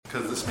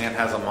because this man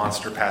has a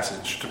monster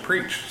passage to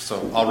preach.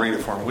 So I'll read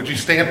it for him. Would you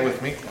stand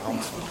with me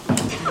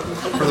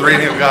for the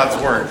reading of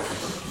God's Word?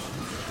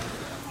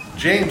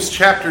 James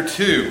chapter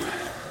 2.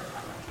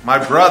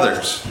 My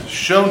brothers,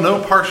 show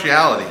no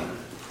partiality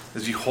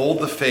as you hold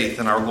the faith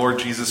in our Lord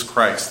Jesus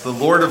Christ, the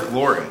Lord of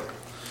glory.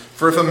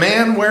 For if a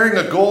man wearing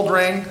a gold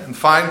ring and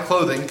fine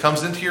clothing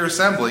comes into your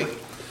assembly,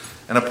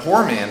 and a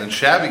poor man in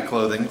shabby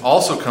clothing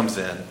also comes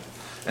in,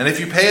 and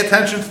if you pay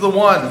attention to the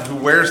one who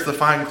wears the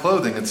fine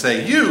clothing and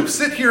say, "You,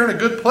 sit here in a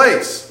good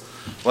place,"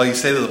 while you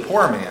say to the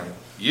poor man,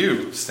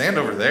 "You, stand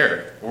over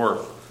there," or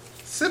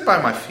 "Sit by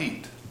my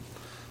feet,"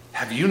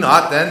 have you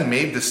not then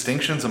made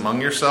distinctions among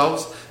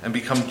yourselves and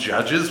become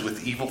judges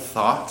with evil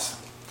thoughts?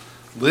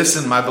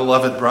 Listen, my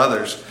beloved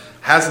brothers,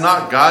 has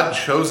not God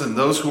chosen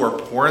those who are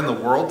poor in the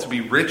world to be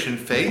rich in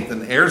faith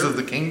and heirs of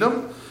the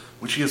kingdom,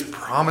 which he has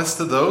promised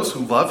to those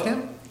who love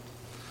him?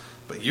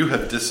 But you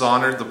have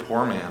dishonored the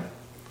poor man.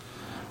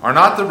 Are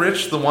not the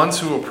rich the ones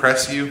who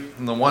oppress you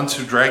and the ones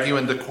who drag you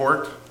into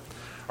court?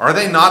 Are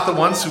they not the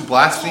ones who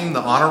blaspheme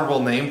the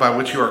honorable name by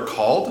which you are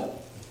called?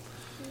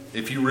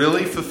 If you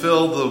really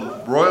fulfill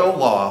the royal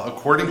law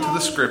according to the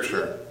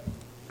scripture,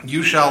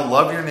 you shall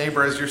love your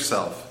neighbor as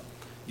yourself,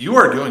 you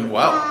are doing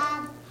well.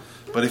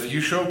 But if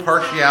you show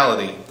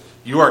partiality,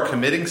 you are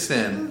committing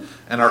sin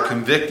and are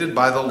convicted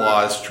by the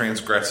law as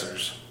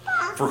transgressors.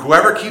 For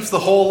whoever keeps the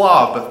whole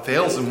law but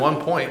fails in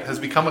one point has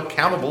become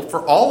accountable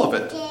for all of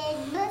it.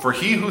 For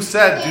he who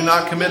said, "Do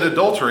not commit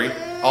adultery,"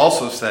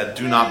 also said,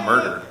 "Do not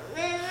murder."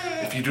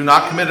 If you do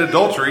not commit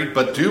adultery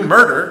but do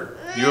murder,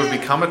 you have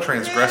become a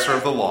transgressor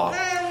of the law.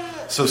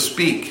 So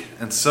speak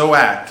and so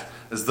act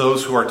as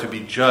those who are to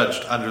be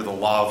judged under the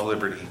law of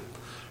liberty.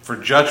 For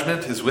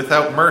judgment is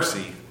without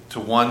mercy to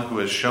one who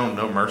has shown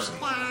no mercy.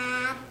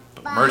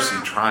 But mercy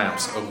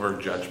triumphs over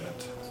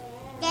judgment.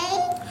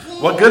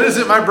 What good is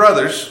it, my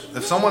brothers,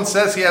 if someone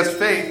says he has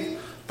faith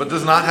but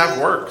does not have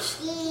works?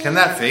 Can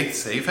that faith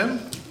save him?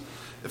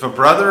 If a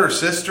brother or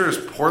sister is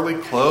poorly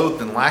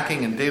clothed and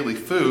lacking in daily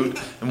food,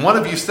 and one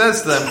of you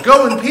says to them,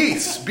 "Go in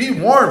peace, be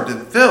warmed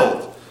and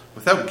filled,"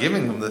 without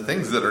giving them the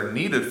things that are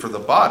needed for the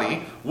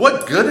body,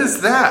 what good is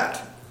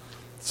that?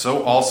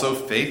 So also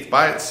faith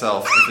by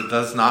itself, if it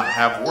does not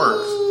have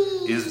works,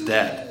 is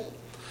dead.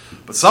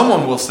 But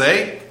someone will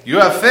say, "You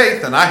have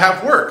faith and I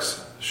have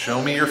works.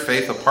 Show me your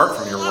faith apart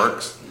from your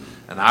works,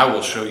 and I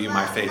will show you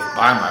my faith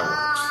by my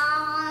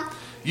works."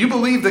 You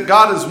believe that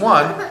God is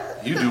one,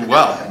 you do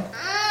well.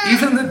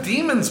 Even the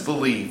demons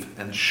believe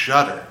and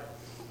shudder.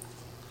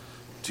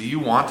 Do you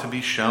want to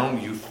be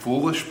shown, you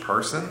foolish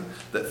person,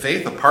 that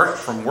faith apart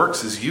from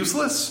works is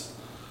useless?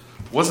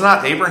 Was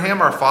not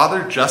Abraham our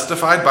father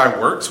justified by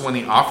works when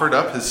he offered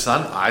up his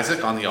son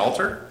Isaac on the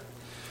altar?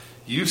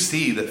 You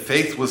see that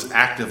faith was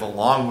active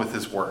along with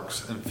his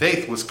works, and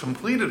faith was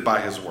completed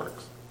by his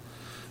works.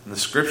 And the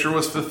scripture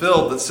was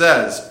fulfilled that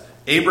says,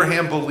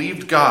 "Abraham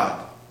believed God,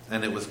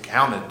 and it was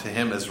counted to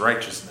him as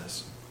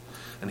righteousness.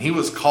 And he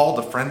was called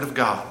a friend of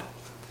God."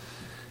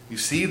 You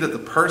see that a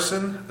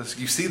person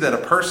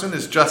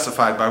is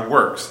justified by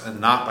works and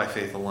not by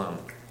faith alone.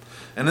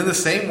 And in the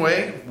same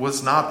way,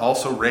 was not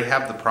also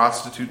Rahab the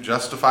prostitute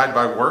justified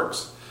by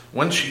works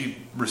when she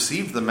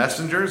received the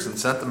messengers and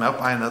sent them out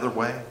by another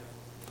way?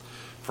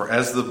 For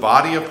as the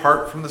body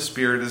apart from the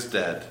spirit is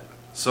dead,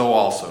 so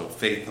also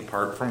faith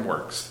apart from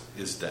works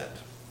is dead.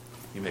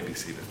 You may be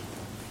seated.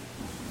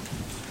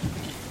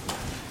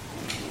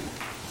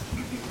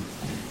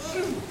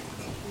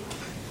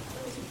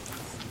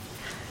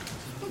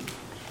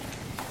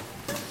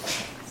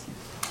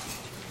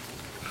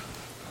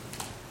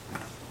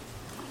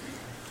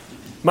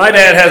 My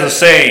dad has a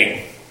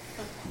saying,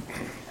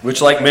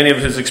 which like many of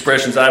his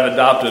expressions I've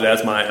adopted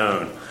as my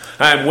own.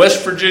 I am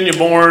West Virginia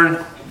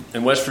born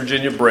and West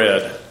Virginia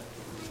bred,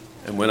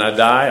 and when I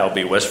die, I'll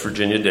be West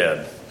Virginia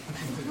dead.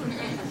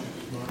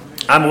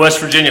 I'm a West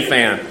Virginia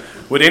fan.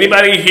 Would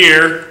anybody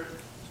here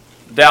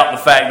doubt the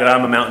fact that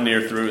I'm a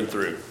Mountaineer through and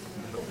through?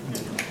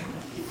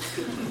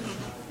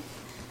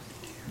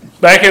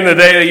 Back in the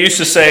day, they used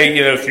to say,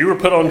 if you were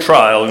put on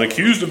trial and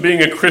accused of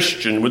being a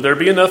Christian, would there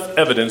be enough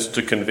evidence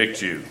to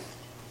convict you?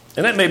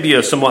 And that may be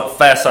a somewhat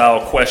facile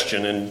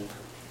question, and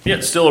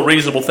yet still a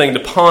reasonable thing to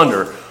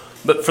ponder.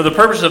 But for the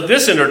purpose of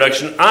this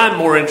introduction, I'm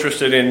more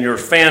interested in your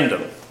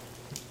fandom.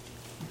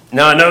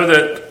 Now, I know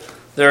that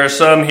there are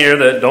some here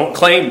that don't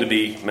claim to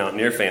be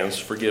Mountaineer fans.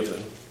 Forgive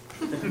them.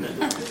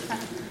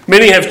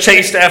 Many have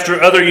chased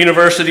after other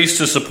universities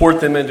to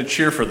support them and to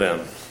cheer for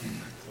them.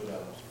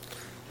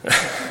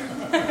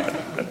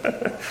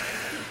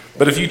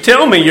 But if you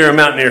tell me you're a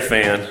Mountaineer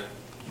fan,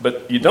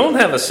 but you don't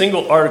have a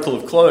single article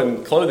of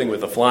clothing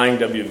with a flying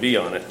WV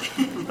on it,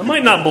 I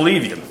might not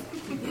believe you.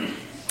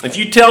 If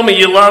you tell me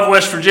you love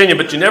West Virginia,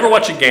 but you never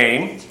watch a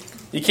game,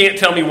 you can't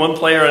tell me one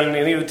player on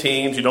any of the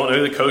teams, you don't know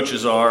who the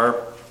coaches are,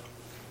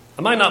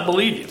 I might not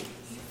believe you.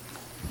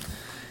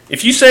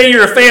 If you say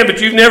you're a fan, but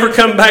you've never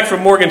come back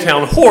from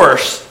Morgantown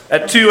Horse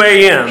at 2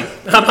 a.m.,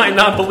 I might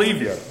not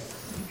believe you.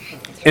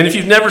 And if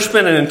you've never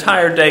spent an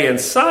entire day in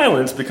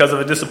silence because of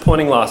a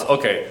disappointing loss,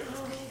 okay,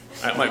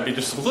 That might be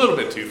just a little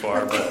bit too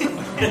far, but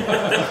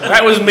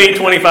that was me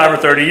 25 or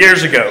 30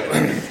 years ago.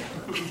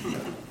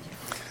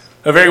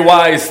 A very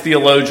wise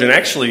theologian,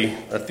 actually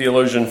a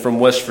theologian from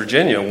West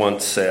Virginia,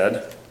 once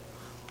said,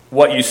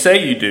 "What you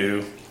say you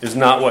do is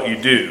not what you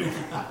do.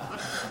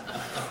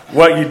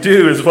 What you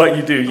do is what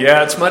you do."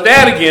 Yeah, it's my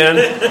dad again.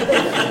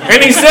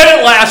 And he said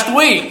it last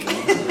week.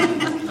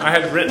 I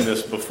had written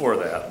this before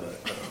that.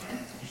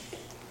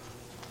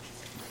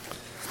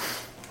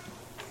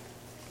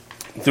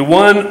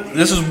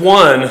 This is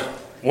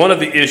one of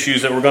the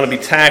issues that we're going to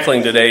be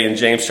tackling today in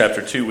James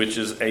chapter 2, which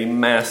is a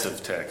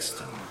massive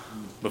text.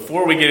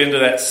 Before we get into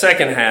that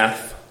second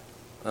half,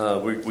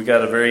 we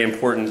got a very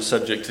important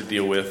subject to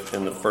deal with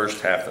in the first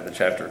half of the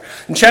chapter.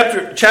 In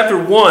chapter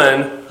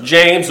 1,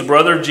 James, the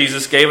brother of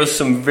Jesus, gave us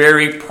some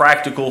very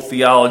practical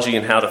theology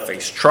in how to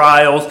face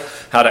trials,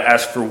 how to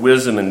ask for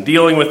wisdom in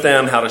dealing with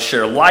them, how to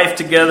share life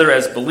together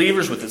as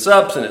believers with its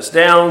ups and its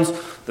downs,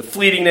 the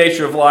fleeting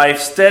nature of life,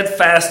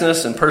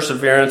 steadfastness and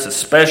perseverance,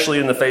 especially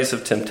in the face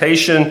of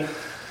temptation,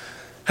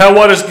 how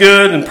what is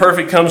good and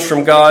perfect comes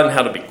from God, and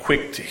how to be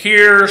quick to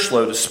hear,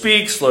 slow to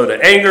speak, slow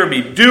to anger, be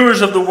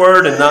doers of the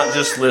word and not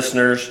just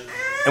listeners,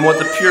 and what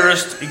the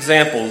purest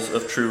examples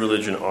of true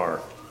religion are.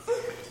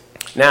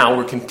 Now,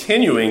 we're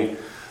continuing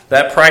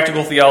that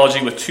practical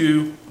theology with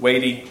two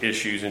weighty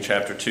issues in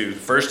chapter 2. The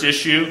first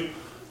issue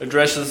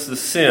addresses the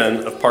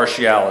sin of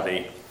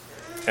partiality,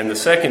 and the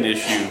second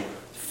issue,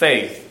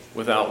 faith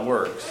without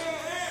works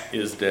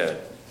is dead.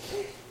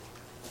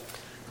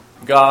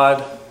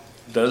 God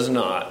does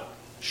not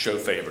show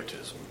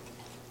favoritism.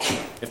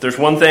 If there's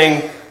one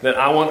thing that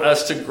I want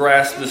us to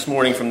grasp this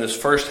morning from this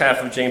first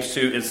half of James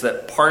 2, it's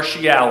that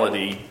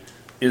partiality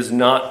is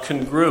not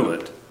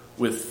congruent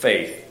with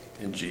faith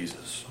in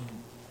Jesus.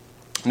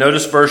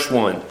 Notice verse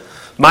 1.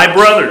 My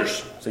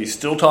brothers, so he's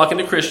still talking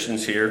to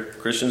Christians here,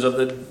 Christians of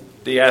the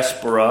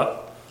diaspora,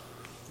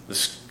 the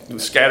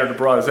scattered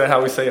abroad. Is that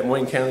how we say it in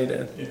Wayne County,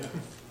 Dad? Yeah.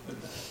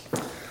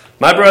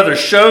 My brothers,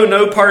 show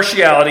no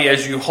partiality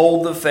as you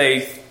hold the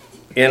faith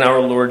in our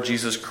Lord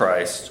Jesus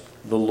Christ,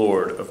 the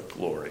Lord of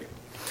glory.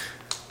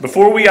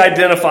 Before we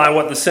identify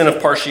what the sin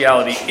of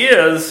partiality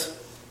is,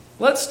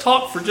 let's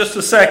talk for just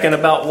a second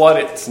about what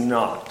it's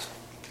not.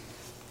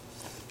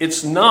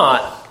 It's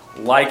not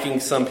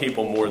liking some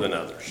people more than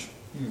others.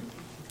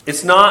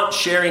 It's not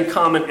sharing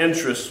common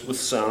interests with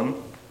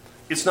some.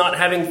 It's not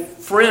having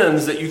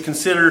friends that you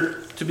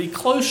consider to be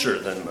closer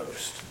than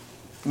most.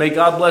 May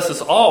God bless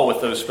us all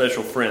with those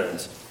special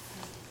friends.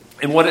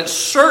 And what it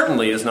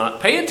certainly is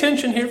not, pay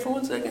attention here for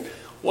 1 second,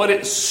 what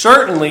it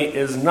certainly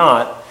is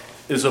not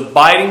is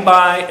abiding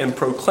by and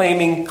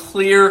proclaiming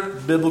clear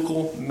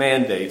biblical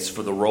mandates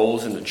for the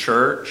roles in the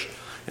church,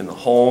 in the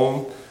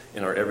home,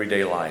 in our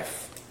everyday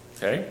life.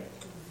 Okay?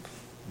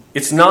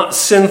 It's not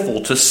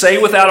sinful to say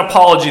without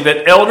apology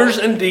that elders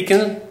and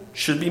deacons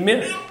should be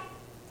men.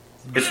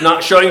 It's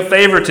not showing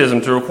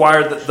favoritism to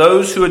require that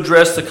those who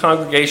address the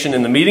congregation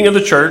in the meeting of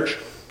the church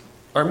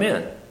are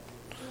men.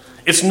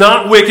 It's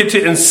not wicked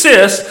to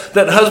insist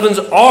that husbands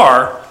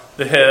are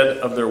the head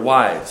of their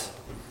wives.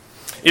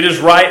 It is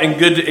right and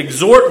good to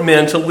exhort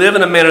men to live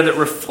in a manner that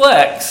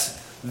reflects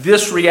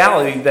this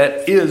reality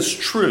that is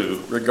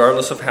true,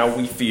 regardless of how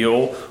we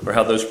feel or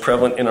how those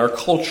prevalent in our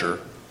culture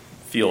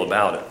feel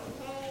about it.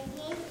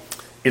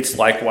 It's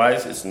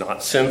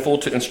not sinful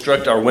to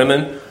instruct our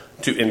women,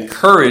 to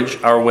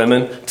encourage our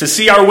women, to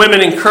see our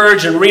women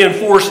encourage and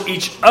reinforce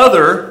each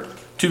other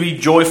to be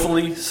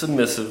joyfully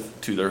submissive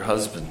to their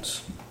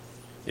husbands.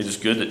 It is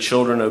good that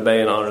children obey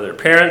and honor their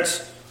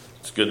parents.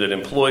 It's good that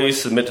employees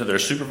submit to their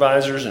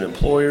supervisors and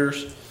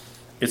employers.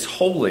 It's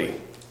holy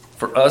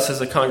for us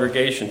as a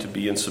congregation to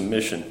be in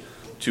submission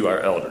to our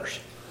elders.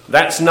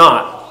 That's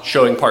not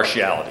showing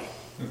partiality.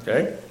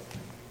 Okay?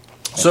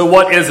 So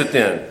what is it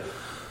then?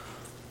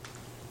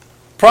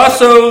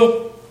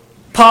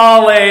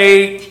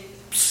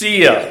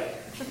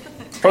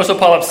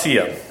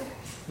 Prosopolipsia.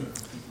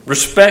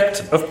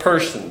 Respect of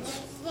persons.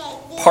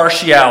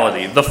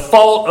 Partiality. The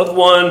fault of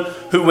one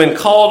who, when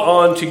called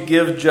on to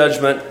give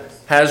judgment,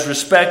 has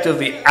respect of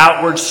the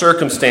outward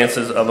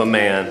circumstances of a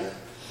man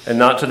and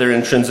not to their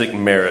intrinsic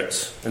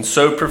merits, and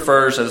so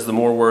prefers as the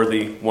more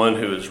worthy one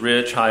who is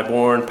rich,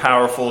 high-born,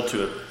 powerful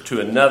to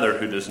another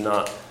who does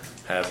not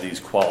have these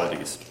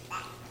qualities.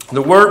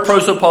 The word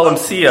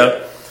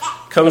prosopolipsia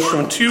comes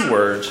from two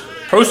words.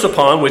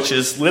 Prosopon, which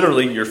is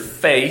literally your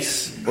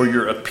face or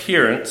your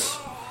appearance,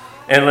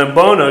 and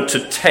lambono, to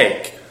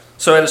take.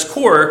 So at its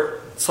core,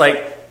 it's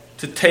like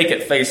to take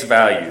at face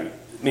value.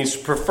 It means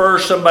to prefer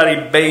somebody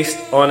based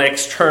on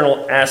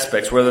external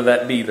aspects, whether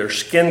that be their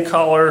skin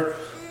color,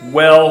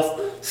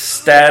 wealth,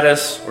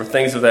 status, or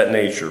things of that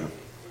nature. And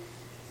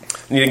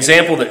the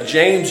example that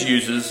James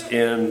uses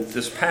in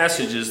this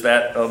passage is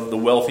that of the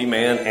wealthy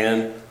man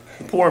and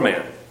the poor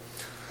man.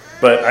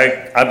 But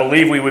I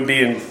believe we would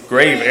be in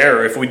grave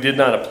error if we did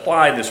not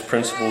apply this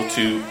principle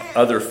to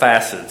other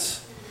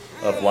facets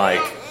of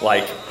like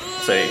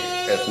say,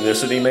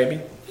 ethnicity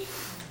maybe.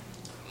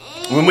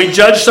 When we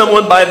judge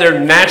someone by their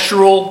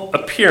natural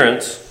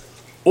appearance,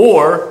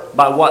 or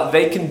by what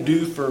they can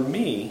do for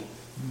me,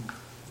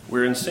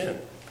 we're in sin.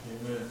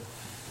 Amen.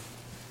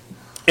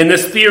 In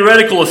this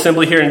theoretical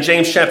assembly here in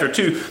James chapter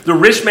 2, the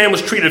rich man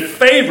was treated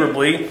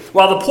favorably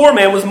while the poor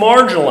man was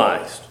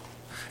marginalized.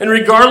 And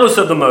regardless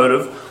of the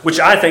motive, which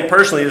I think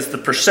personally is the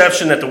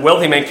perception that the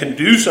wealthy man can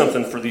do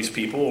something for these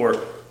people, or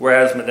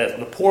whereas that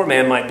the poor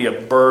man might be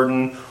a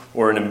burden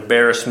or an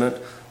embarrassment.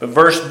 But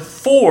verse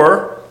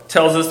 4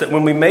 tells us that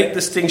when we make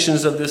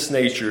distinctions of this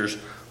nature,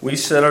 we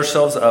set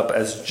ourselves up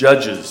as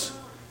judges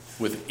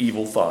with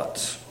evil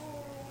thoughts.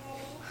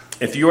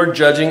 If you are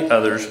judging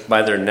others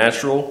by their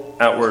natural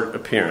outward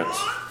appearance,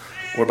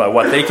 or by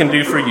what they can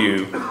do for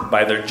you,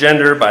 by their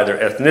gender, by their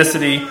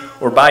ethnicity,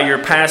 or by your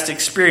past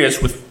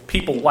experience with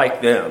people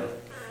like them,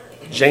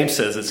 James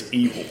says it's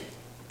evil.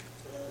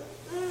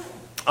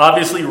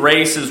 Obviously,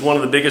 race is one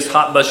of the biggest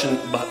hot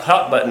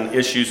button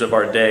issues of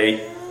our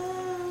day.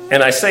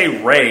 And I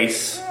say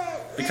race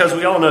because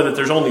we all know that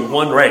there's only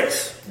one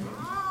race.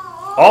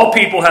 All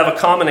people have a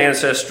common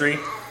ancestry.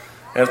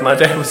 As my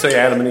dad would say,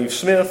 Adam and Eve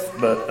Smith.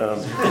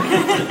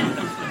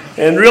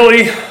 And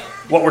really,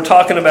 what we're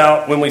talking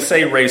about when we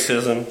say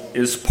racism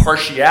is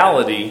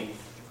partiality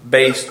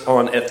based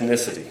on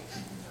ethnicity.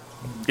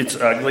 It's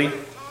ugly,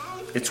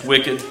 it's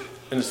wicked,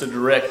 and it's a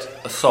direct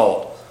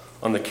assault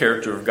on the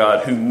character of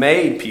God, who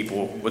made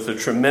people with a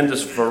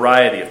tremendous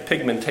variety of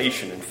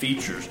pigmentation and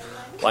features,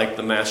 like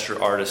the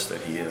master artist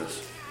that he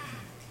is.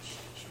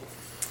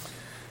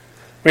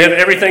 We have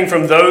everything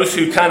from those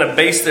who kind of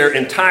base their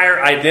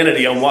entire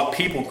identity on what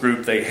people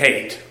group they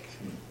hate,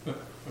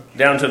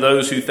 down to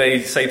those who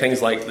say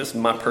things like, this is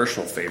my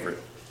personal favorite.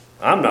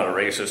 I'm not a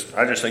racist.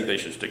 I just think they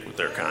should stick with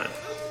their kind.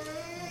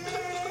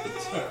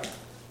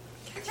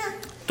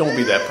 Don't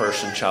be that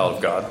person, child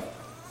of God.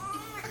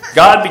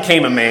 God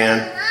became a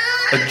man,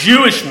 a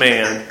Jewish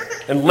man,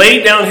 and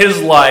laid down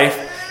his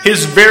life,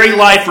 his very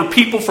life, for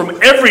people from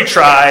every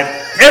tribe,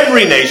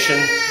 every nation,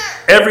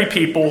 every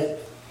people,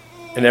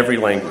 and every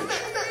language.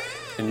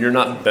 And you're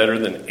not better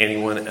than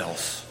anyone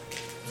else.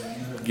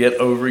 Get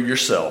over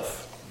yourself.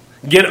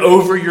 Get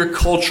over your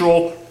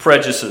cultural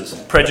prejudices,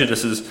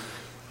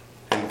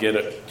 and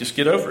just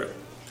get over it.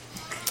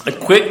 A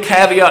quick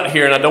caveat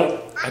here, and I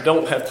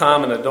don't have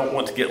time, and I don't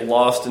want to get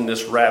lost in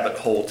this rabbit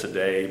hole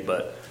today,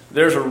 but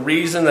there's a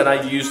reason that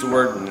I use the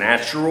word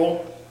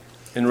natural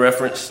in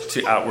reference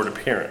to outward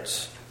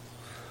appearance.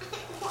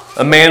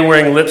 A man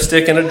wearing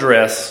lipstick and a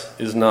dress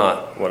is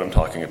not what I'm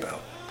talking about.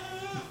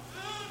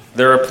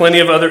 There are plenty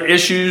of other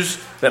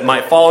issues that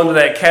might fall into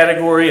that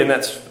category, and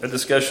that's a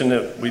discussion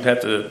that we'd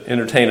have to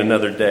entertain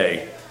another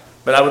day.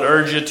 But I would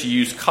urge you to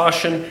use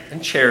caution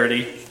and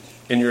charity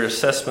in your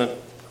assessment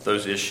of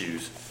those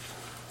issues.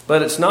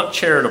 But it's not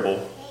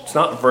charitable, it's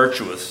not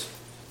virtuous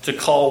to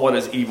call what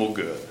is evil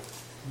good,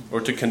 or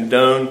to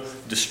condone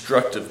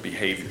destructive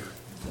behavior,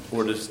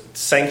 or to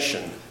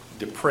sanction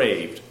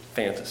depraved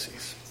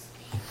fantasies.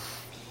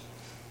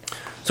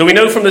 So we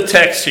know from the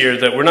text here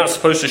that we're not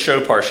supposed to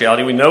show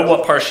partiality. We know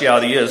what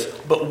partiality is,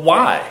 but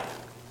why?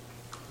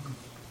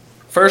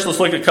 First, let's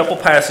look at a couple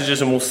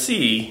passages and we'll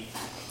see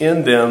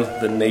in them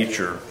the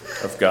nature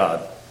of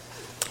God.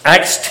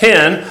 Acts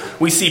 10,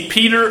 we see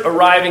Peter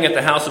arriving at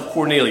the house of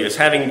Cornelius,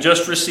 having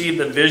just received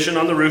the vision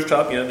on the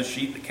rooftop, the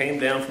sheet that came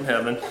down from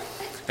heaven,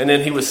 and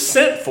then he was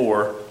sent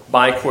for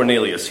by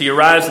Cornelius. He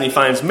arrives and he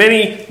finds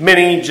many,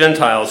 many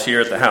Gentiles here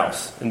at the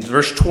house. In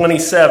verse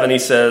 27, he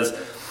says,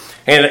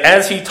 and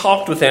as he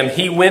talked with them,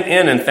 he went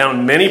in and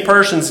found many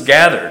persons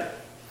gathered.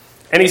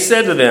 And he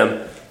said to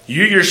them,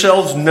 you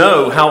yourselves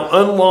know how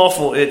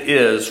unlawful it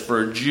is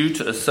for a Jew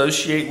to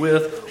associate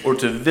with or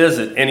to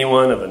visit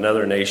anyone of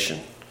another nation.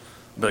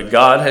 But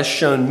God has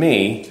shown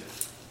me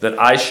that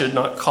I should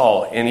not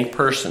call any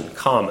person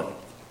common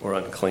or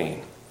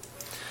unclean.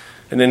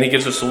 And then he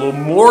gives us a little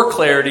more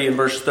clarity in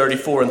verse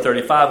 34 and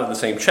 35 of the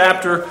same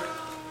chapter.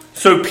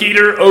 So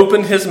Peter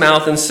opened his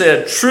mouth and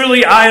said,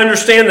 truly I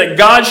understand that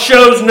God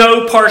shows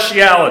no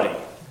partiality,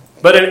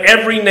 but in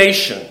every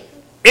nation,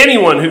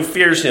 anyone who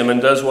fears him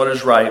and does what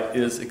is right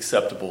is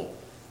acceptable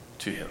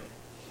to him.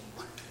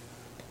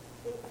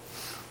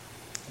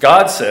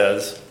 God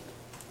says,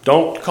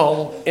 don't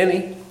call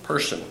any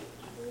person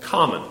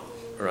common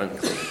or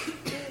unclean.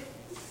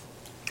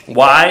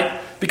 Why?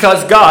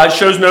 Because God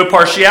shows no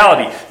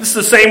partiality. This is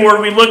the same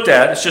word we looked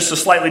at. It's just a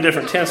slightly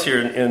different tense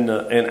here in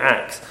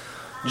Acts.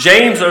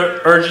 James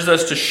urges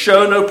us to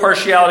show no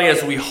partiality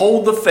as we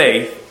hold the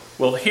faith.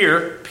 Well,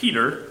 here,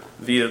 Peter,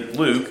 via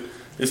Luke,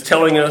 is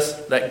telling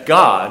us that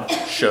God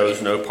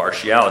shows no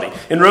partiality.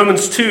 In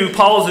Romans 2,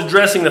 Paul is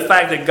addressing the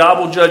fact that God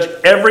will judge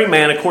every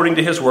man according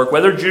to his work,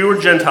 whether Jew or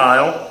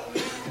Gentile.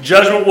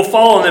 Judgment will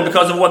fall on them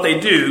because of what they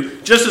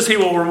do, just as he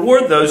will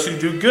reward those who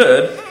do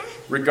good,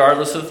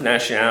 regardless of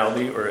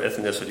nationality or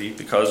ethnicity,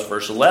 because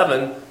verse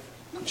 11,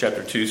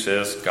 chapter 2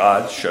 says,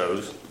 God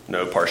shows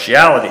no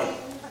partiality.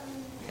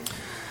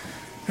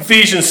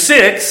 Ephesians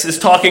 6 is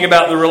talking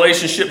about the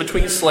relationship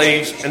between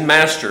slaves and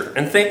master.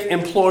 And think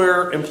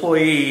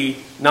employer-employee,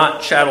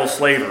 not chattel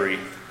slavery.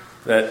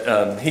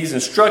 That he's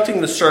instructing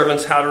the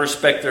servants how to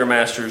respect their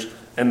masters,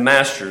 and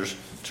masters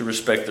to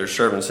respect their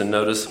servants. And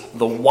notice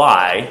the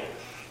why,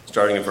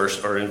 starting in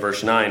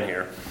verse 9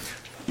 here.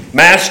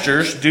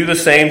 Masters, do the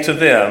same to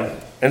them,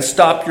 and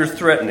stop your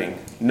threatening,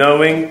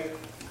 knowing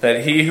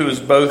that he who is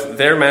both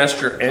their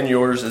master and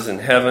yours is in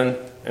heaven,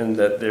 and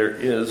that there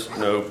is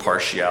no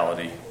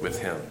partiality with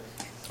him.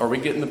 Are we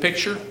getting the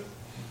picture?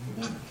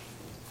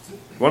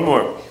 One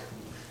more.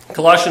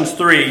 Colossians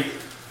 3.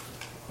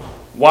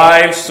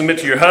 Wives, submit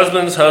to your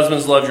husbands.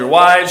 Husbands, love your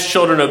wives.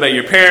 Children, obey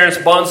your parents.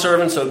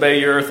 Bondservants, obey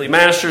your earthly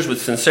masters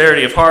with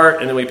sincerity of heart.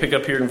 And then we pick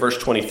up here in verse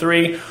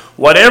 23.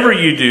 Whatever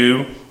you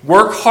do,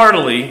 work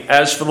heartily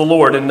as for the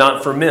Lord and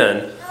not for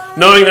men,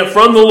 knowing that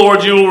from the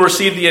Lord you will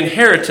receive the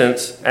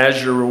inheritance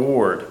as your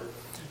reward.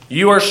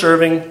 You are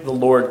serving the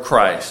Lord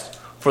Christ.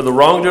 For the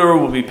wrongdoer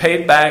will be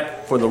paid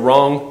back for the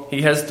wrong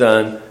he has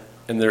done,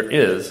 and there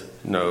is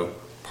no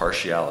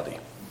partiality.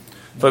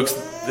 Folks,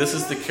 this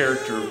is the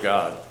character of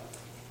God.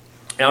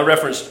 And I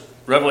referenced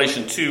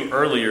Revelation 2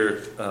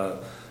 earlier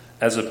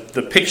as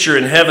the picture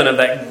in heaven of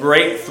that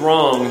great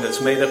throng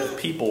that's made up of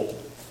people.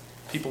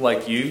 People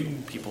like you,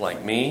 people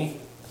like me,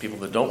 people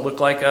that don't look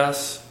like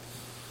us,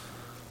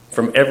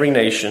 from every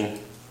nation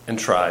and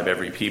tribe,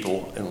 every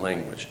people and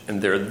language.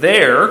 And they're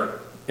there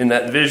in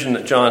that vision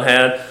that John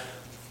had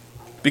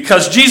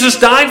because Jesus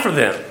died for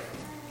them.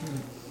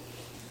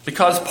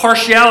 Because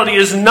partiality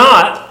is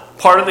not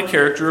part of the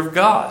character of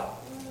God.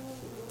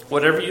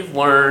 Whatever you've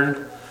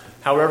learned,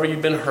 however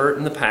you've been hurt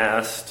in the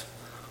past,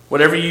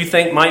 whatever you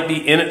think might be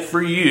in it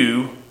for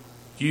you,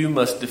 you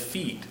must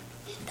defeat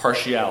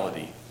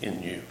partiality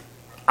in you.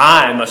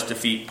 I must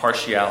defeat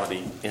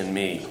partiality in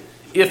me.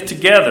 If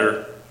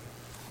together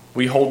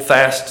we hold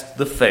fast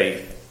the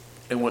faith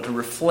and want to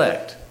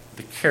reflect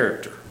the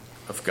character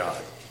of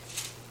God.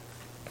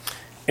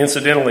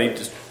 Incidentally,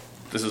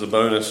 this is a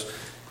bonus.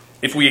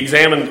 If we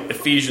examine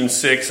Ephesians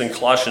 6 and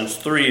Colossians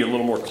 3 a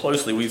little more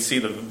closely, we see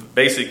the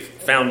basic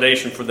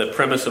foundation for the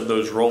premise of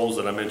those roles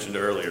that I mentioned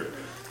earlier.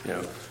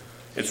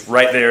 It's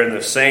right there in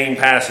the same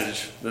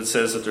passage that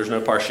says that there's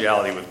no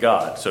partiality with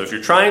God. So if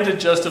you're trying to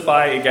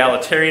justify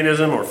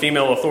egalitarianism or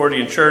female authority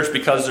in church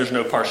because there's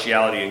no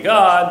partiality in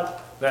God,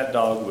 that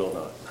dog will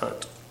not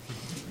hunt.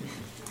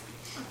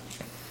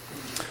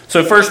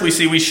 So first we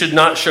see we should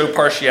not show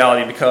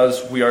partiality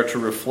because we are to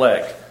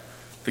reflect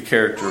the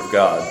character of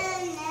God.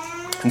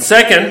 And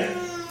second,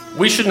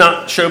 we should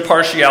not show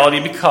partiality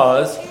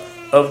because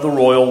of the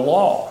royal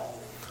law.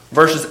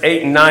 Verses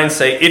 8 and 9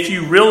 say, if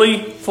you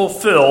really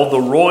fulfill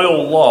the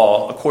royal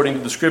law according to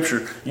the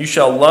Scripture, you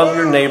shall love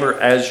your neighbor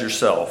as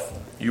yourself.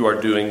 You are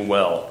doing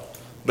well.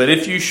 But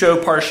if you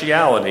show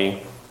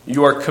partiality,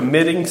 you are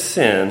committing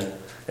sin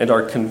and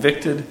are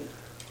convicted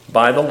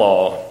by the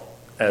law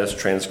as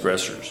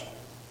transgressors.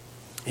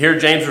 Here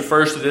James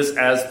refers to this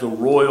as the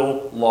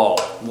royal law.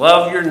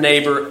 Love your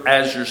neighbor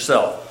as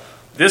yourself.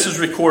 This is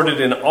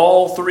recorded in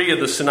all three of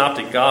the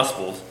synoptic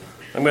gospels.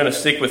 I'm going to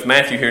stick with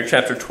Matthew here,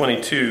 chapter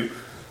 22.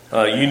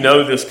 You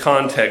know this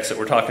context that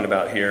we're talking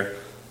about here.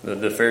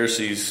 The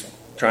Pharisees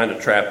trying to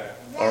trap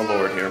our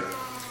Lord here.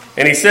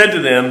 And he said to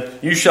them,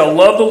 you shall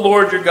love the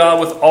Lord your God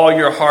with all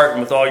your heart and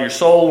with all your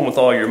soul and with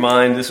all your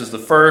mind. This is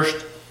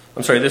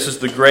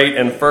the great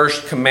and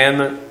first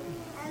commandment.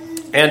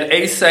 And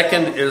a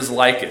second is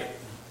like it.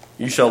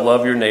 You shall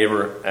love your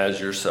neighbor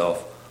as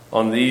yourself.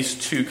 On these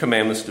two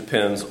commandments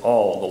depends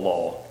all the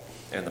law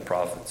and the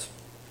prophets.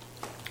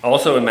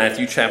 Also in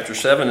Matthew chapter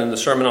 7, in the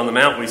Sermon on the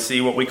Mount, we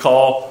see what we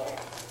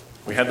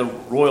had the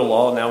royal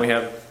law, now we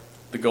have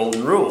the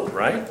golden rule,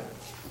 right?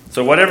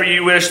 So whatever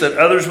you wish that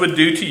others would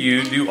do to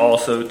you, do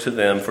also to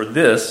them, for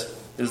this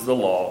is the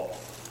law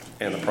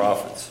and the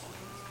prophets.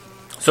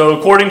 So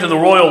according to the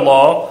royal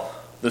law,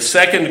 the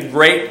second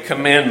great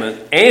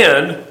commandment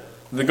and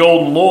the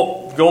golden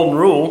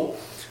rule,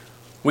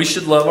 we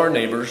should love our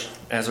neighbors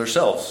as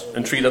ourselves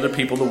and treat other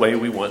people the way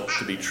we want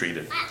to be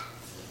treated.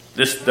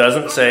 This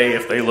doesn't say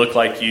if they look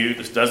like you.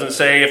 This doesn't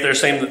say if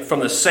they're from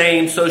the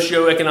same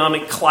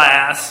socioeconomic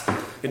class.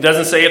 It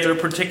doesn't say if they're a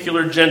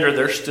particular gender.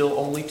 There's still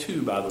only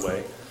two, by the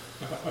way.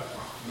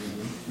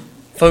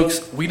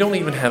 Folks, we don't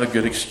even have a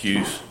good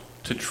excuse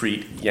to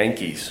treat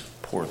Yankees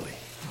poorly.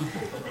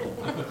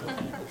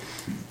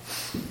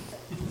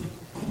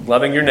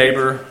 Loving your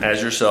neighbor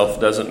as yourself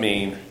doesn't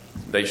mean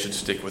they should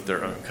stick with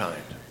their own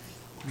kind.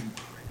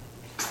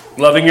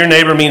 Loving your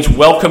neighbor means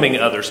welcoming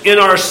others in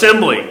our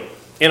assembly,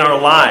 in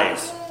our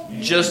lives,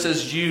 just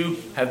as you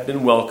have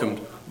been welcomed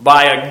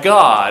by a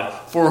God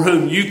for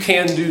whom you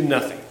can do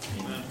nothing.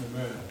 Amen.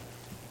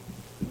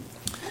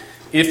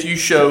 If you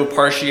show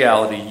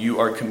partiality, you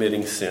are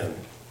committing sin.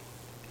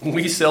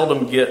 We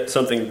seldom get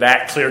something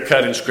that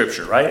clear-cut in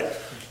Scripture, right?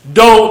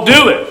 Don't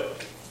do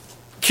it.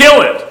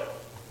 Kill it.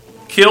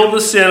 Kill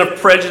the sin of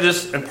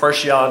prejudice and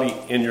partiality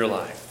in your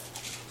life.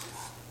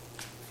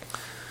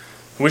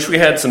 I wish we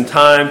had some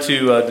time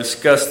to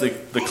discuss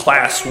the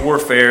class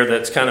warfare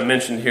that's kind of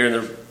mentioned here in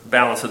the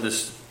balance of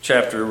this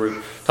chapter, where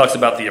it talks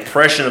about the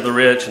oppression of the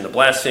rich and the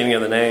blaspheming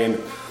of the name.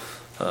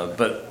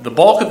 But the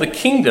bulk of the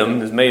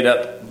kingdom is made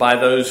up by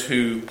those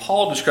who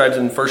Paul describes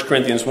in 1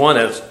 Corinthians 1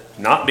 as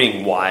not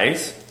being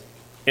wise,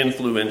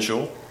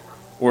 influential,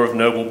 or of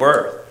noble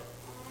birth.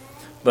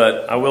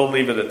 But I will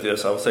leave it at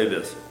this. I will say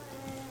this.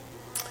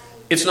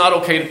 It's not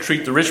okay to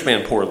treat the rich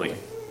man poorly.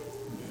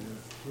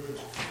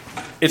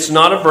 It's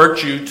not a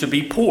virtue to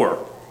be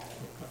poor.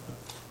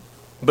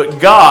 But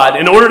God,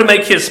 in order to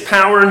make his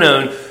power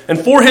known, and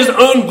for his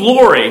own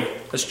glory,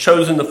 has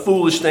chosen the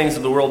foolish things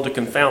of the world to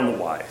confound the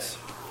wise.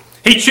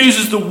 He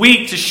chooses the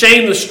weak to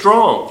shame the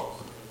strong.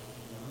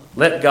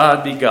 Let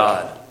God be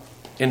God,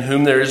 in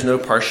whom there is no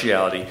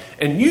partiality.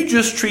 And you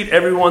just treat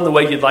everyone the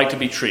way you'd like to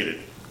be treated.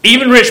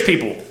 Even rich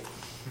people.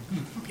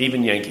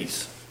 Even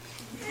Yankees.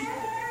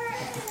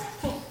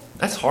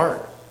 That's hard.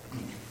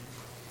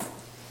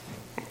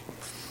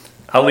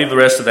 I'll leave the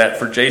rest of that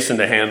for Jason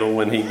to handle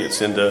when he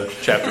gets into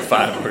chapter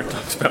 5, where he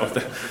talks about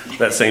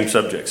that same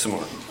subject some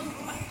more.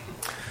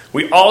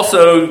 We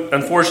also,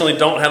 unfortunately,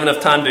 don't have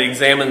enough time to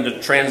examine the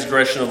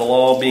transgression of the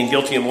law. Being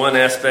guilty in one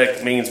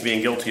aspect means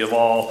being guilty of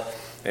all.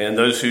 And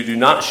those who do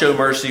not show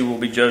mercy will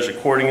be judged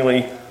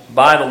accordingly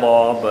by the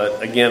law.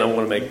 But again, I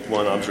want to make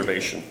one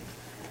observation.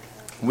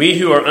 We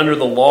who are under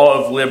the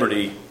law of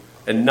liberty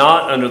and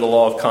not under the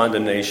law of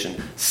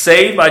condemnation,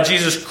 saved by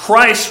Jesus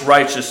Christ's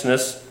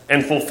righteousness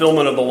and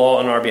fulfillment of the law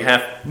on our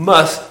behalf,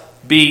 must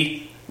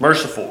be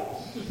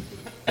merciful.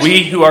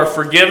 We who are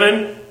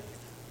forgiven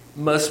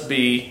must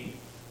be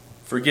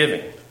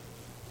forgiving.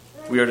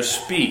 We are to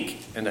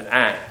speak and to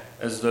act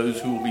as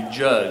those who will be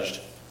judged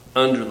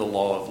under the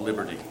law of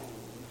liberty.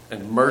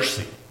 And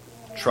mercy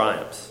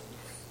triumphs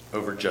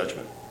over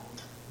judgment.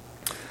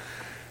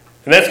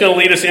 And that's going to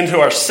lead us into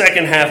our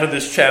second half of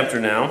this chapter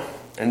now.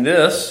 And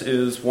this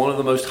is one of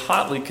the most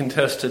hotly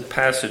contested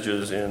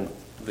passages in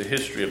the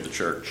history of the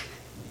church.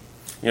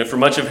 For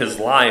much of his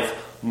life,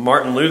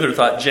 Martin Luther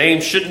thought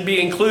James shouldn't be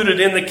included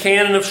in the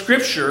canon of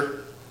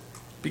Scripture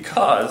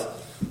because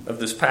of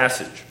this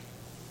passage.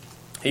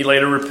 He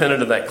later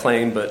repented of that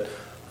claim, but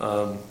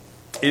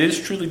it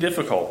is truly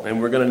difficult,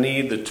 and we're going to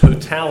need the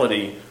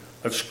totality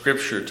of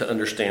Scripture to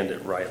understand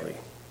it rightly.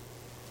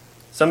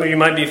 Some of you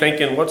might be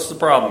thinking, what's the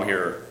problem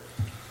here?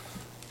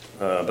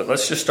 But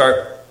let's just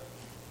start.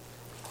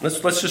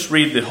 Let's just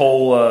read the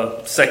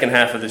whole second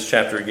half of this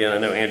chapter again. I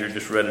know Andrew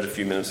just read it a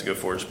few minutes ago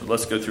for us, but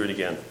let's go through it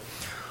again.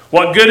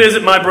 What good is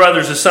it, my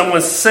brothers, if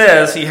someone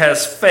says he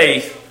has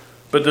faith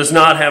but does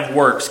not have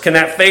works? Can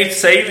that faith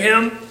save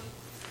him?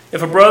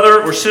 If a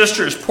brother or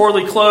sister is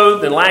poorly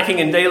clothed and lacking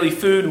in daily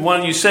food, and one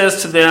of you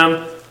says to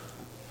them,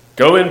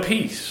 go in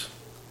peace,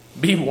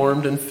 be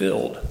warmed and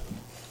filled,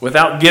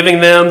 without giving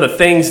them the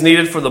things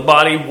needed for the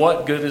body,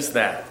 what good is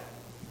that?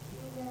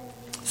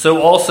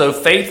 So also,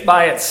 faith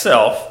by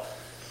itself,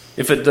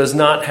 if it does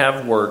not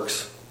have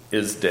works,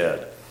 is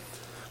dead.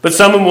 But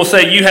someone will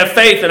say, you have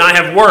faith and I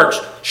have works.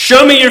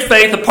 Show me your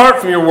faith apart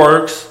from your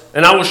works,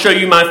 and I will show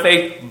you my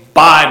faith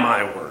by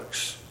my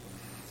works.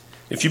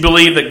 If you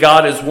believe that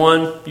God is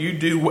one, you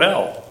do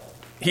well.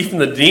 Even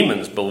the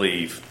demons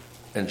believe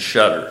and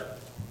shudder.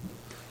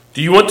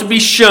 Do you want to be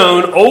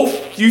shown,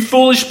 oh, you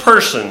foolish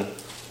person,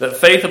 that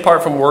faith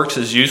apart from works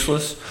is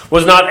useless?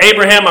 Was not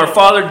Abraham our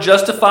father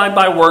justified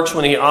by works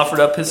when he offered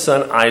up his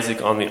son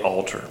Isaac on the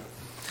altar?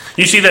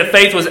 You see that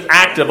faith was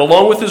active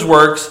along with his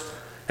works,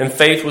 and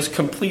faith was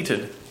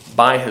completed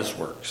by his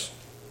works.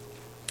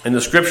 And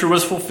the scripture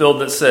was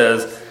fulfilled that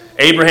says,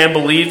 Abraham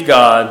believed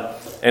God,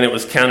 and it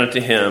was counted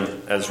to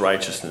him as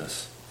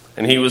righteousness.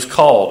 And he was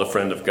called a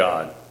friend of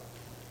God.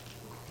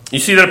 You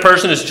see that a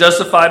person is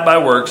justified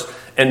by works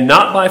and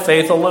not by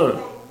faith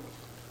alone.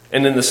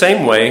 And in the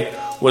same way,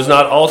 was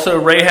not also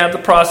Rahab the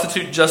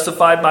prostitute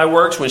justified by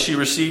works when she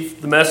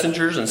received the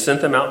messengers and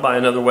sent them out by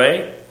another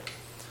way?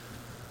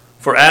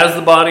 For as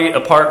the body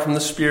apart from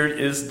the spirit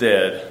is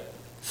dead,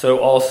 so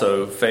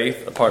also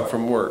faith apart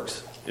from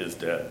works is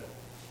dead.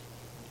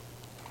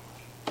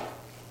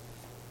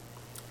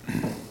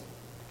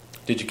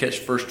 Did you catch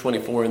verse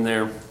 24 in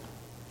there?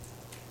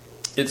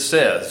 It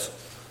says,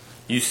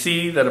 you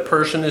see that a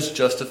person is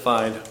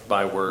justified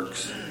by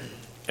works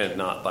and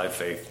not by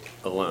faith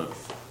alone.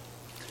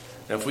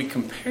 Now if we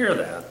compare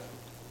that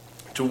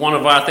to one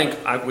of,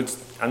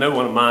 I know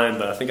one of mine,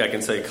 but I think I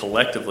can say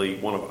collectively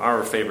one of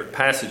our favorite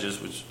passages,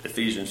 which is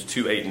Ephesians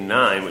 2, 8, and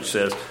 9, which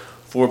says,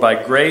 for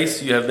by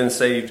grace you have been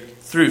saved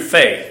through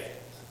faith,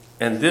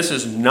 and this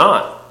is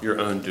not your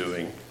own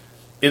doing.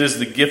 It is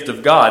the gift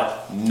of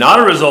God, not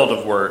a result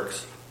of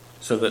works,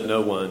 so that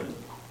no one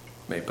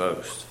may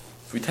boast.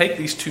 If we take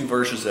these two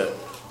verses at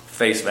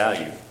face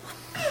value,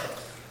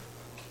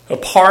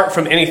 apart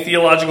from any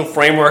theological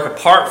framework,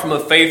 apart from a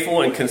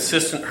faithful and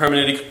consistent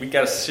hermeneutic, we've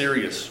got a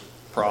serious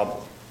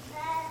problem.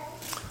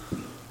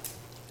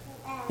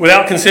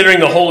 Without considering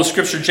the whole of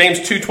Scripture, James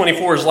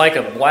 2:24 is like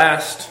a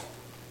blast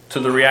to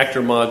the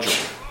reactor module.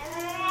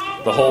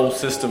 The whole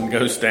system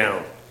goes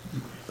down.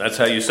 That's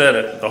how you said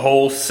it. The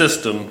whole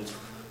system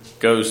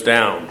goes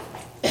down.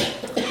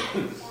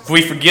 If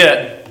we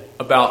forget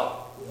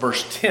about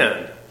verse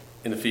 10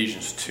 in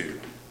Ephesians 2,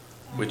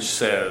 which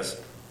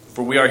says,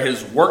 for we are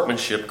his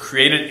workmanship,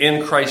 created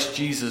in Christ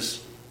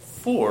Jesus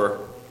for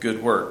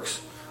good works,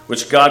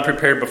 which God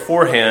prepared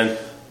beforehand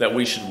that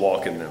we should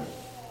walk in them.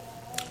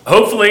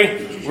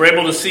 Hopefully, We're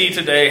able to see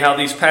today how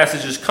these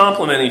passages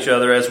complement each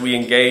other as we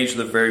engage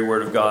the very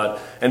Word of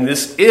God. And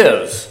this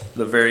is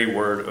the very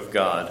Word of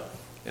God.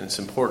 And it's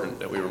important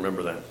that we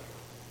remember that.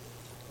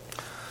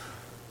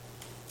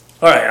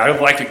 All right, I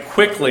would like to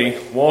quickly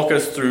walk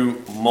us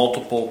through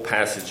multiple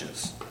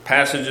passages.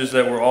 Passages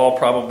that we're all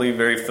probably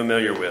very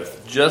familiar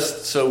with,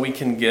 just so we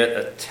can get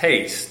a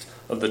taste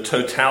of the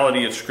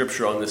totality of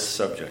Scripture on this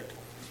subject.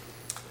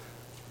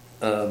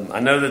 I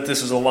know that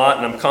this is a lot,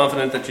 and I'm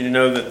confident that you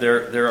know that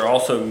there are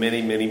also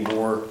many, many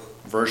more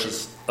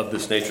verses of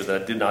this nature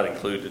that I did not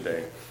include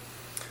today.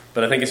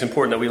 But I think it's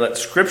important that we let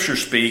Scripture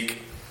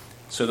speak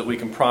so that we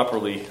can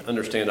properly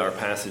understand our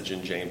passage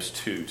in James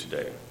 2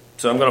 today.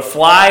 So I'm going to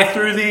fly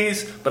through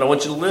these, but I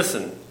want you to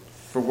listen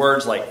for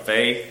words like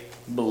faith,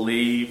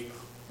 believe,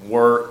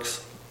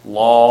 works,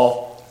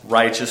 law,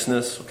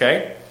 righteousness,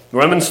 okay?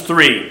 Romans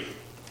 3.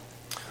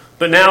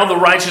 But now the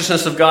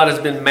righteousness of God has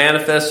been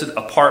manifested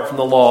apart from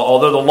the law,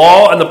 although the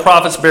law and the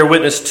prophets bear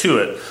witness to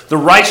it. The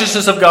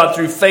righteousness of God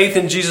through faith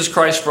in Jesus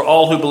Christ for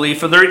all who believe,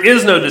 for there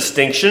is no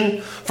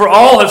distinction. For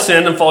all have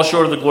sinned and fall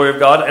short of the glory of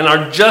God, and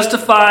are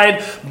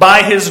justified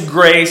by His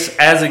grace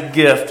as a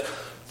gift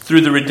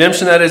through the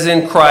redemption that is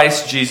in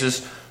Christ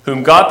Jesus,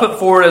 whom God put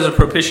forward as a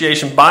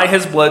propitiation by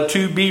His blood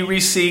to be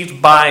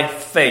received by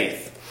faith.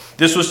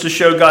 This was to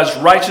show God's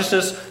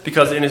righteousness,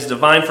 because in His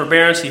divine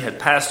forbearance He had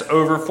passed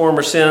over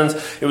former sins.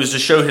 It was to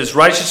show His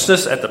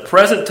righteousness at the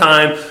present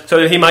time, so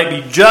that He might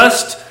be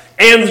just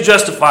and the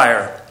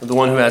justifier of the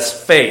one who has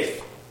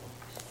faith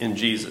in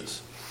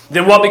Jesus.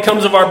 Then what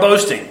becomes of our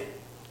boasting?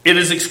 It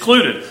is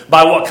excluded.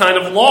 By what kind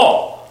of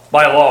law?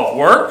 By a law of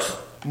works?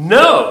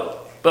 No,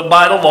 but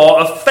by the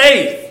law of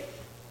faith.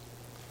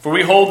 For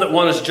we hold that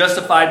one is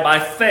justified by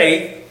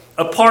faith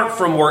apart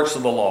from works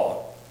of the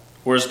law.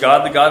 Or is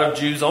God the God of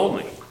Jews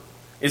only?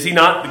 Is He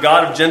not the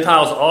God of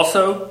Gentiles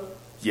also?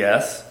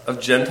 Yes, of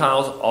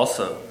Gentiles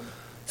also.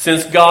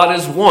 Since God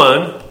is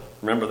one,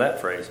 remember that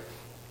phrase,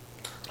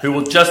 who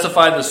will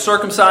justify the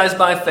circumcised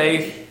by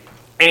faith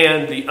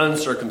and the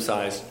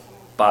uncircumcised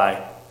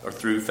by or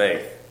through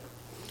faith.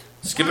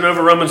 Skipping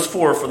over Romans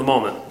 4 for the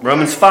moment.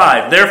 Romans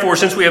 5. Therefore,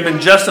 since we have been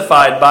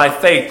justified by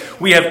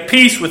faith, we have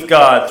peace with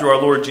God through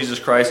our Lord Jesus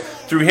Christ.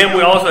 Through Him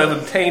we also have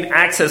obtained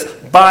access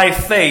by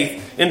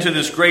faith into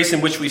this grace in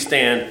which we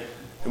stand,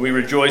 and we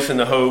rejoice in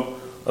the hope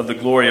of the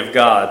glory of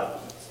God.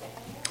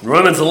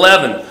 Romans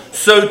 11.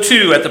 So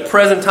too, at the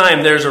present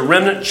time, there is a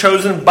remnant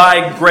chosen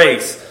by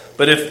grace.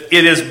 But if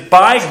it is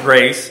by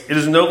grace, it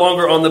is no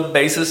longer on the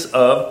basis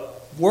of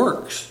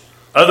works.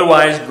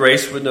 Otherwise,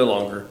 grace would no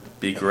longer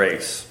be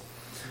grace.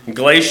 In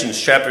Galatians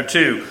chapter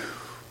 2,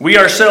 we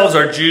ourselves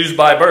are Jews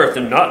by birth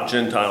and not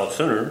Gentile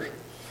sinners.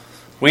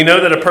 We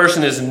know that a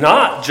person is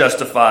not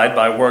justified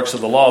by works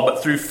of the law,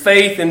 but through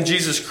faith in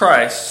Jesus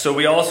Christ. So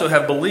we also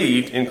have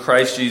believed in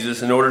Christ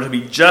Jesus in order to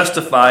be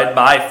justified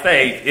by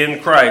faith in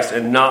Christ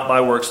and not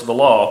by works of the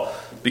law,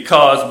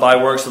 because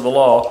by works of the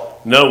law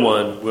no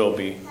one will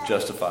be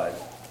justified.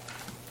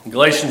 In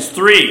Galatians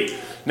 3,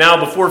 now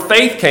before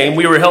faith came,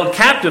 we were held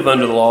captive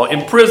under the law,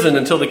 imprisoned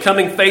until the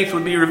coming faith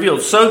would be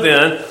revealed. So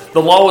then,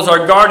 the law was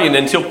our guardian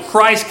until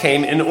Christ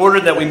came, in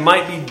order that we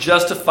might be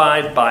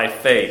justified by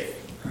faith.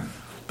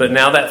 But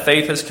now that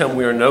faith has come,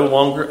 we are no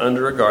longer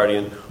under a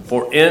guardian.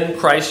 For in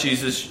Christ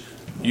Jesus,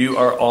 you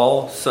are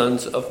all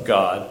sons of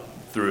God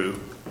through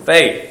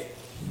faith.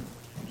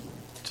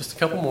 Just a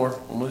couple more,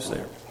 almost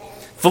there.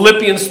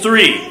 Philippians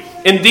 3.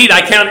 Indeed,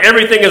 I count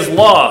everything as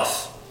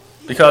loss,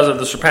 because of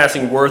the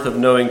surpassing worth of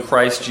knowing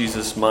Christ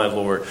Jesus my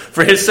Lord.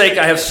 For His sake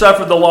I have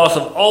suffered the loss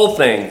of all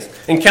things,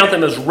 and count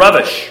them as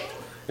rubbish,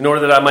 in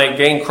order that I might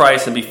gain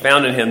Christ and be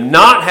found in Him,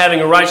 not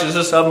having a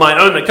righteousness of my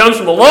own that comes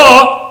from the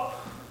law,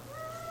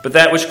 but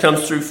that which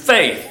comes through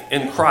faith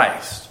in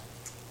Christ.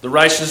 The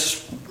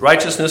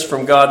righteousness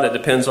from God that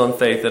depends on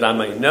faith, that I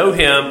may know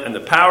Him and the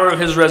power of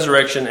His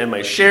resurrection, and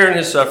may share in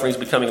His sufferings,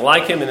 becoming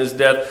like Him in His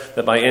death,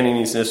 that by any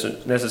means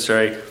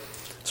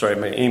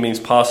any means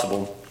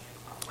possible,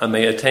 I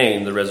may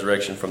attain the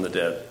resurrection from the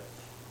dead.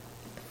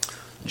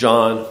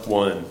 John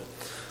 1.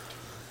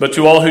 But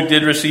to all who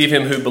did receive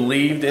Him, who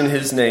believed in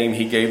His name,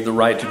 He gave the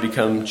right to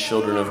become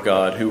children of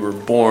God, who were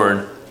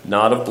born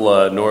not of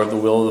blood, nor of the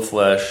will of the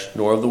flesh,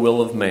 nor of the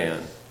will of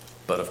man,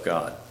 but of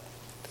God.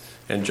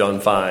 And John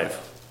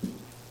 5.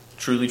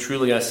 Truly,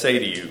 truly, I say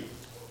to you,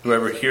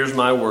 whoever hears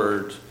my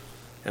words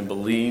and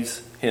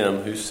believes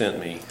Him who sent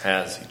me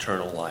has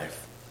eternal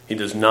life. He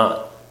does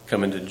not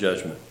come into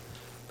judgment,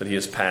 but he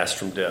has passed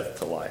from death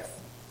to life.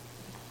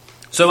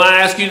 So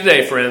I ask you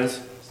today,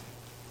 friends,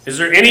 is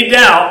there any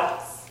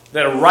doubt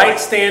that a right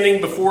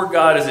standing before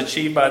God is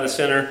achieved by the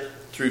sinner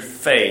through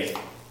faith,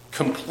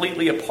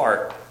 completely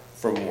apart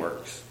from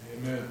works?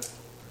 Amen.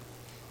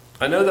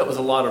 I know that was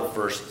a lot of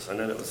verses.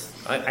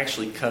 I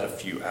actually cut a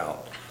few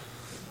out.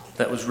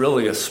 That was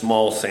really a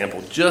small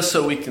sample, just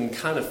so we can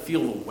kind of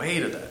feel the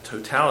weight of that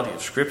totality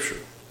of Scripture.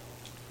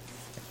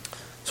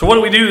 So what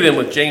do we do then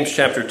with James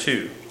chapter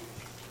 2?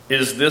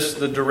 Is this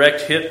the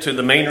direct hit to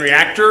the main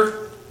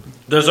reactor?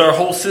 Does our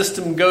whole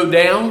system go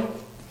down?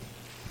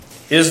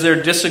 Is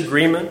there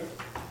disagreement?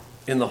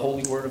 in the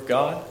holy word of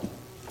God?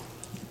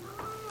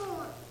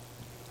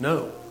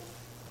 No.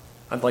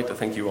 I'd like to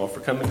thank you all for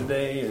coming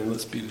today, and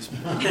let's be this.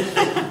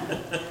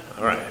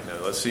 All right,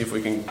 now let's see if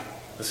we can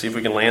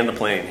land the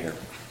plane here.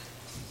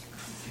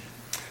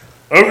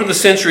 Over the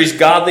centuries,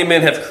 godly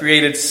men have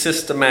created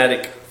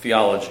systematic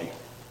theology.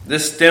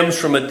 This stems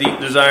from a deep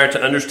desire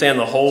to understand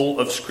the whole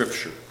of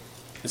Scripture.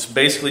 It's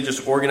basically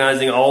just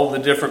organizing all the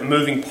different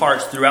moving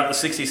parts throughout the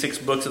 66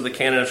 books of the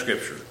canon of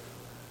Scripture.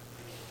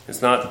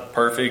 It's not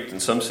perfect,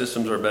 and some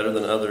systems are better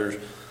than others,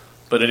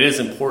 but it is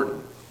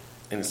important,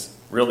 and it's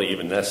really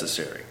even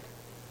necessary.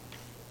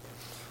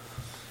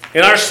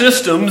 In our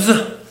systems,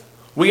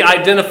 we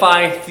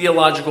identify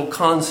theological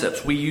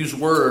concepts. We use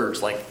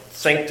words like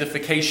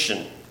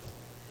sanctification.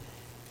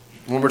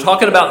 When we're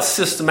talking about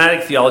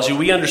systematic theology,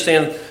 we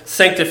understand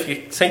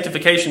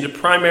sanctification to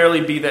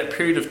primarily be that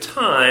period of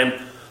time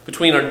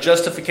between our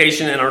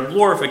justification and our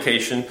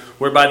glorification,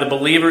 whereby the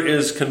believer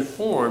is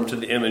conformed to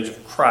the image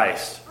of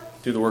Christ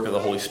through the work of the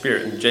Holy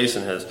Spirit. And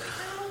Jason has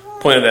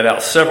pointed that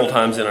out several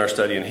times in our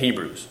study in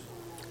Hebrews.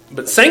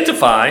 But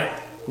sanctify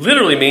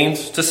literally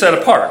means to set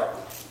apart.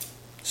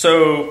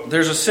 So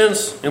there's a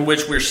sense in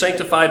which we're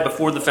sanctified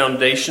before the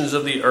foundations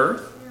of the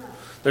earth.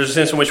 There's a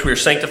sense in which we are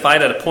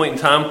sanctified at a point in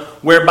time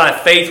where by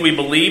faith we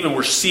believe and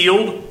we're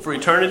sealed for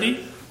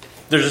eternity.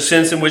 There's a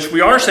sense in which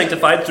we are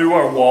sanctified through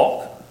our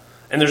walk.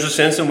 And there's a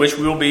sense in which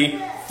we will be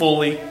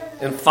fully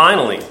and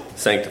finally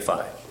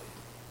sanctified.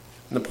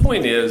 And the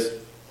point is,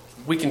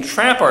 we can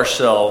trap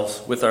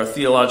ourselves with our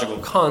theological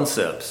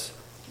concepts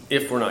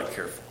if we're not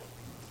careful.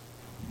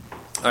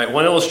 All right,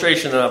 one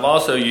illustration that I've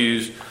also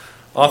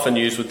often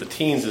used with the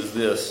teens is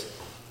this.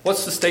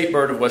 What's the state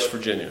bird of West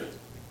Virginia?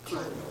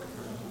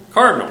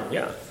 Cardinal,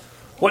 yeah.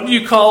 What do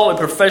you call a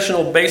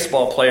professional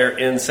baseball player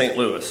in St.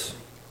 Louis?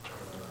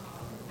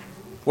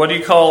 What do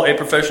you call a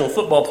professional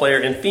football player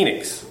in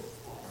Phoenix?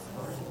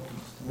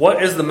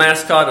 What is the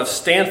mascot of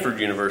Stanford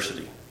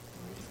University?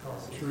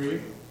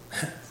 Tree.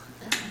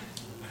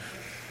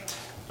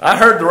 I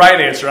heard the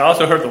right answer. I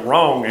also heard the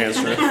wrong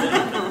answer.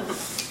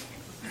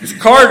 It's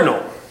cardinal.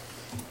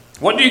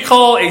 What do you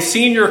call a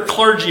senior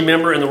clergy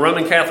member in the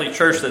Roman Catholic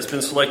Church that's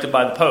been selected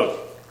by the Pope?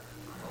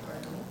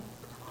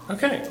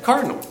 Okay,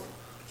 cardinal.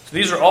 So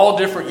these are all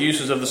different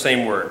uses of the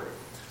same word.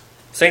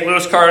 St.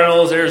 Louis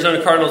Cardinals,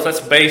 Arizona Cardinals, that's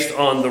based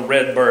on the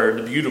red bird,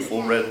 the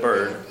beautiful red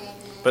bird.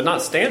 But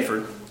not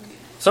Stanford.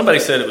 Somebody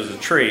said it was a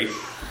tree.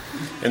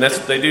 And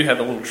they do have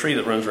a little tree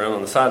that runs around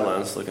on the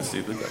sidelines looking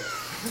stupid.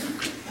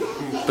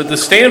 But the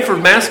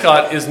Stanford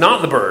mascot is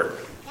not the bird.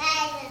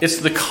 It's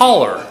the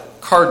collar,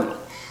 cardinal.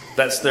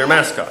 That's their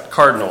mascot,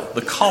 cardinal,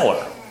 the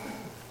collar.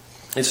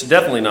 It's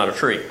definitely not a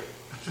tree.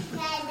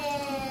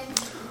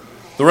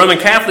 The Roman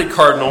Catholic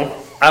cardinal,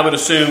 I would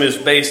assume, is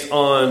based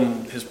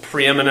on his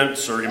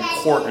preeminence or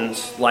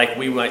importance, like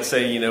we might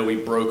say, we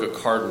broke a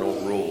cardinal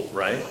rule,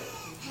 right?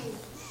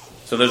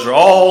 So those are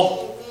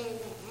all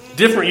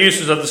different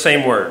uses of the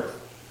same word.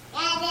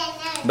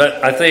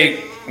 But I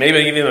think maybe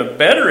even a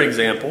better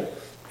example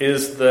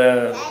is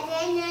the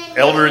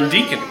elder and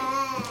deacon.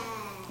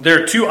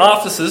 There are two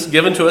offices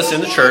given to us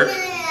in the church,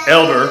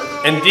 elder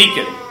and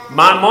deacon.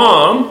 My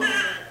mom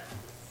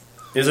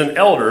is an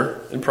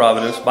elder in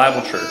Providence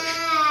Bible Church.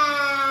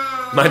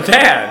 My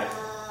dad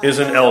is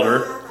an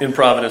elder in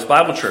Providence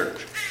Bible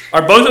Church.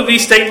 Are both of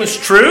these statements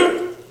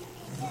true?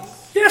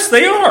 Yes,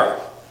 they are.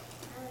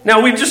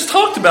 Now, we just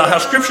talked about how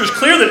Scripture is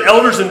clear that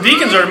elders and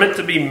deacons are meant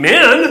to be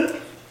men.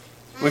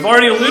 We've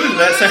already alluded to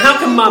that. So how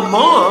can my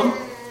mom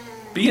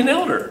be an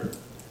elder?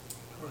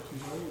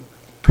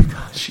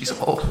 Because she's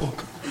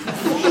old.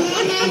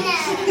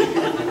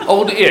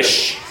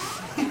 Old-ish.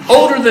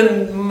 Older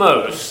than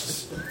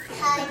most.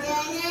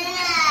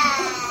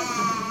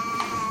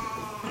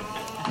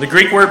 The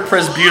Greek word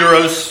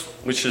presbyteros,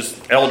 which is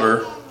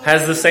elder,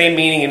 has the same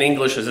meaning in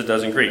English as it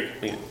does in Greek.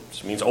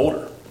 It means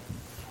older.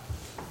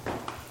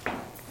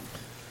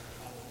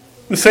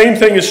 The same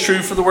thing is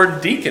true for the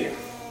word deacon.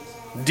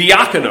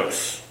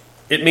 Diakonos.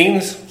 It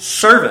means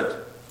servant.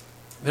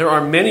 There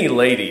are many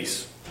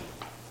ladies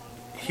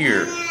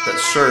here that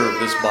serve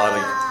this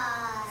body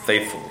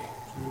faithfully.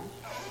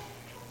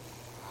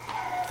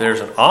 There's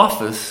an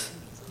office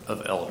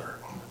of elder,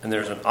 and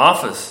there's an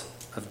office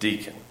of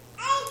deacon.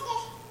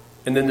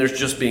 And then there's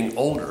just being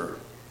older,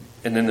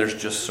 and then there's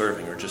just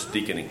serving or just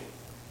deaconing.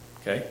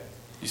 Okay?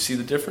 You see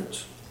the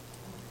difference?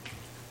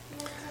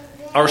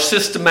 Our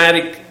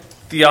systematic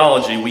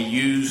theology, we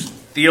use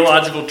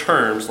theological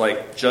terms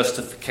like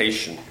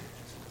justification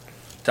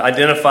to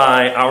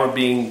identify our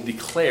being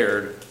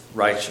declared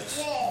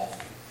righteous.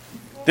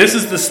 This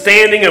is the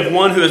standing of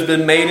one who has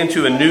been made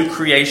into a new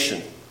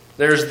creation.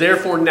 There is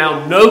therefore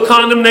now no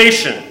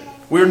condemnation.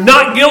 We're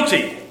not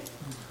guilty.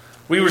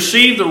 We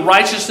receive the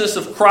righteousness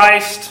of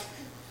Christ,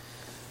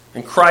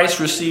 and Christ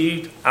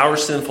received our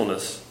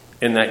sinfulness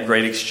in that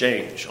great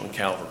exchange on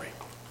Calvary.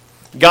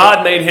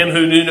 God made him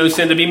who knew no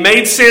sin to be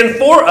made sin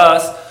for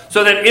us,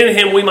 so that in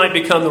him we might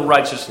become the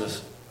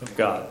righteousness of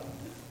God.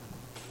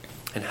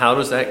 And how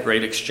does that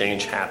great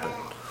exchange happen?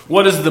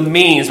 What is the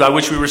means by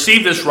which we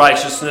receive this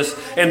righteousness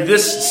and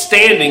this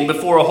standing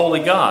before a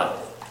holy God?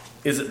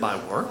 Is it by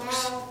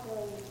works?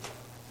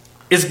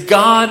 Is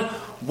God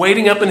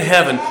waiting up in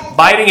heaven,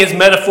 biting his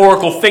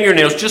metaphorical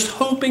fingernails, just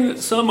hoping that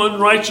some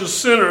unrighteous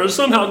sinner is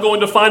somehow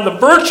going to find the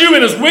virtue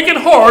in his wicked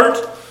heart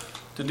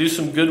to do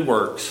some good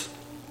works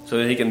so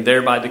that he can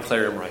thereby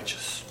declare him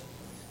righteous?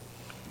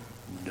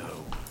 No.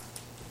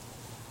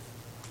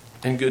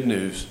 And good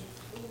news,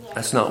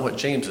 that's not what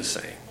James is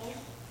saying.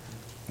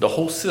 The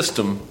whole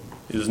system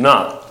is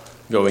not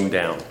going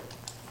down.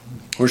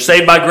 We're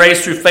saved by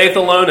grace through faith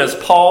alone, as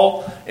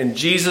Paul and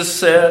Jesus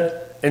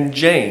said, and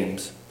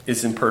James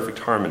is in perfect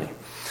harmony.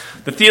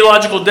 The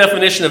theological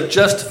definition of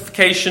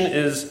justification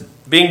is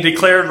being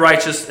declared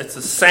righteous. It's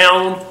a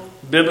sound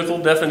biblical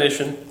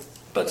definition,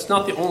 but it's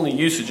not the only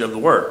usage of the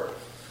word.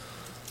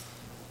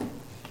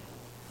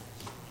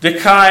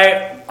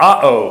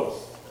 Dikaiao.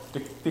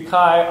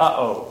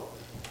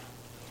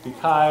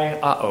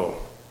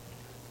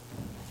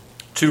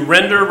 To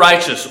render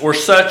righteous, or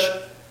such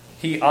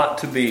he ought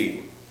to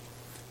be.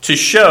 To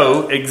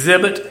show,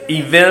 exhibit,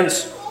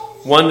 evince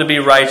one to be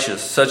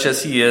righteous, such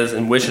as he is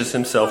and wishes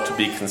himself to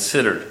be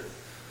considered.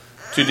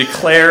 To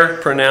declare,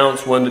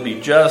 pronounce one to be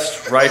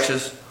just,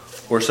 righteous,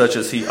 or such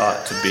as he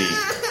ought to be.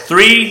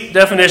 3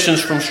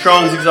 definitions from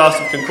Strong's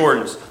Exhaustive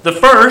Concordance. The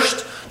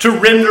first, to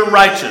render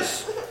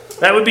righteous.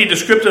 That would be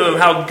descriptive of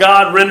how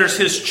God renders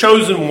his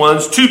chosen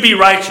ones to be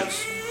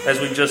righteous, as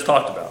we just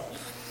talked about.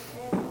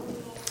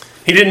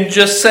 He didn't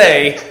just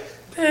say,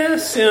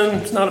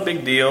 sin's not a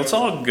big deal, it's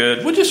all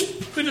good. We'll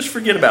just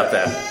forget about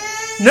that.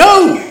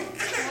 No!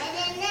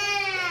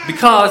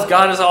 Because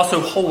God is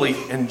also holy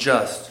and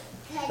just.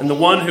 And the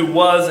one who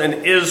was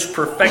and is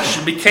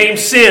perfection became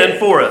sin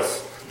for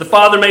us. The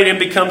Father made him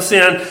become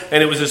sin,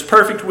 and it was his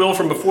perfect will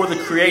from before the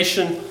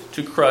creation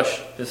to crush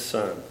his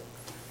Son.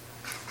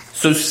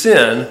 So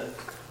sin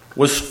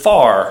was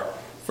far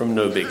from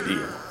no big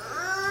deal.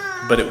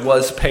 But it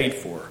was paid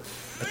for,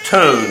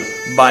 atoned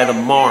by the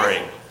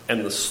marring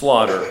and the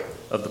slaughter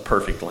of the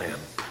perfect Lamb.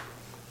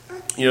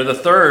 The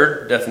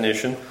third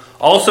definition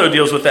also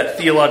deals with that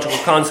theological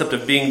concept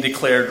of being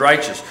declared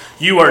righteous.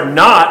 You are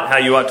not how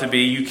you ought to be.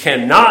 You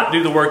cannot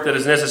do the work that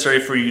is necessary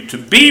for you to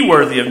be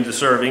worthy of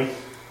deserving.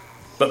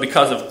 But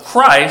because of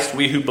Christ,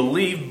 we who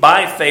believe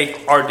by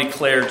faith are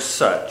declared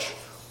such.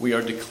 We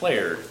are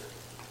declared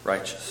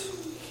righteous.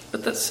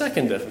 But that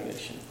second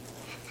definition,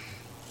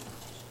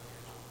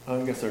 I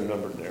guess they're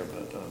numbered there,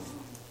 but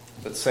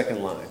that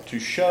second line, to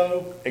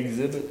show,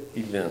 exhibit,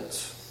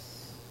 events.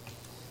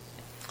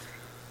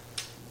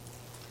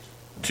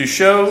 To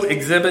show,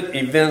 exhibit,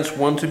 events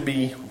one to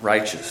be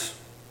righteous.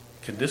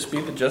 Could this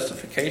be the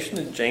justification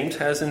that James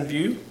has in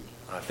view?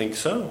 I think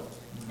so.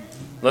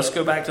 Let's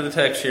go back to the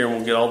text here and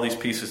we'll get all these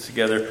pieces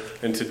together.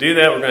 And to do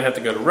that, we're going to have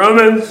to go to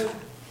Romans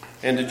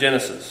and to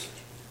Genesis.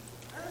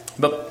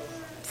 But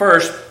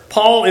first,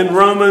 Paul in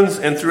Romans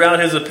and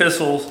throughout his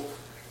epistles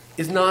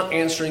is not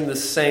answering the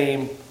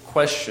same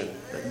question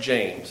that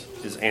James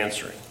is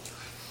answering.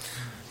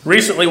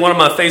 Recently, one of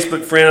my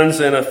Facebook friends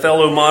and a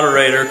fellow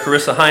moderator,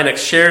 Carissa Hynek,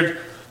 shared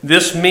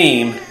this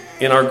meme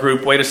in our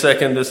group. Wait a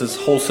second, this is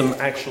wholesome,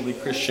 actually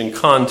Christian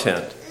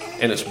content,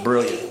 and it's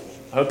brilliant.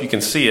 I hope you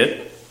can see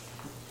it.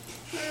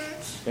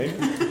 Okay?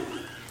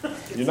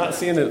 You're not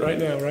seeing it right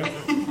now, right?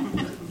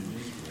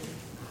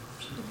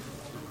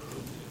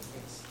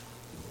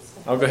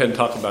 I'll go ahead and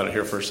talk about it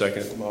here for a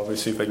second. I'll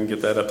see if I can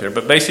get that up there.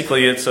 But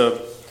basically, it's a...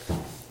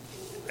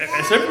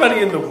 Has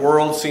everybody in the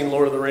world seen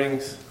Lord of the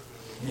Rings?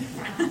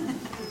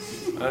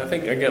 I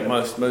think I get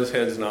most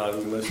heads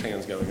nodding, most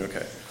hands going,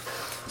 okay.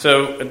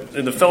 So,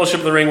 in the Fellowship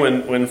of the Ring,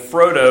 when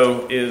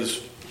Frodo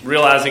is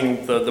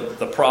realizing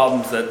the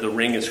problems that the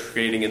ring is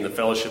creating in the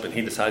Fellowship, and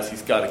he decides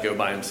he's got to go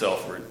by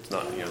himself, or it's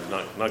not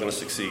going to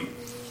succeed.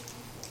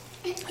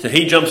 So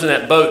he jumps in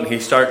that boat and he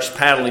starts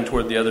paddling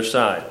toward the other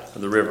side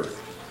of the river.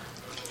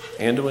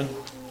 Anduin?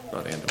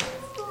 Not Anduin.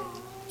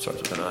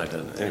 Starts with an I,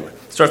 doesn't it? Anyway,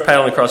 starts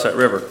paddling across that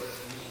river.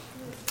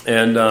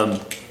 And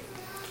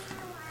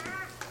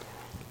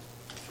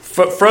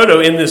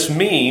Frodo, in this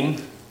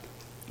meme,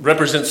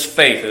 represents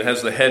faith. It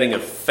has the heading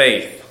of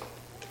faith.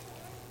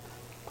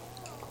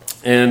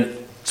 And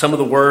some of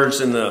the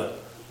words in the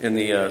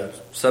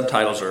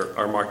subtitles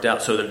are marked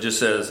out so that it just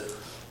says,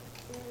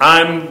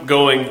 I'm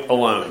going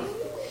alone.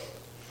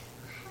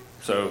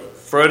 So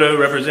Frodo,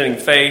 representing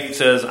faith,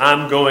 says,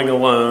 I'm going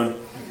alone.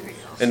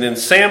 And then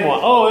Samwise,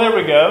 oh, there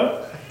we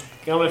go.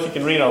 I don't know if you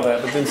can read all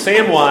that. But then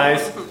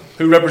Samwise,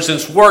 who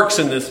represents works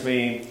in this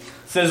meme,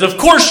 says, of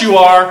course you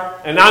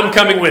are, and I'm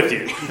coming with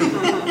you.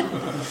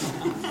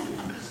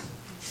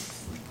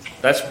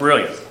 That's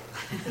brilliant.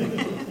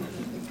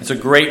 It's a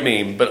great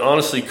meme. But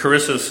honestly,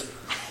 Carissa's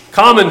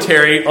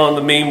commentary on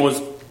the meme was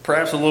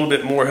perhaps a little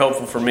bit more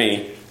helpful for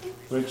me.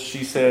 Which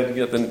she said,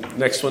 get the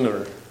next one,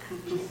 or...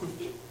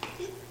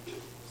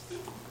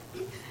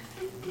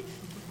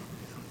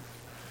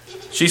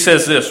 She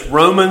says this,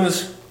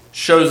 Romans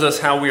shows us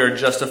how we are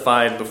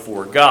justified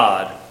before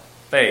God,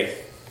 faith.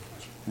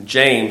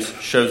 James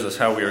shows us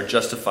how we are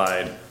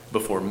justified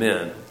before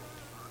men,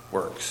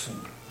 works.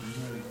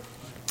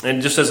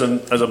 And just as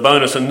a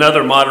bonus,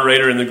 another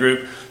moderator in the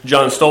group,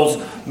 John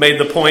Stoltz, made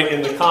the point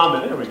in the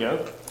comment. There we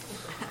go.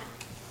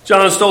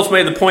 John Stoltz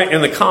made the point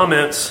in the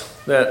comments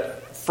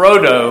that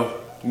Frodo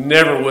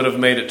never would have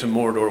made it to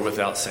Mordor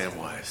without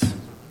Samwise.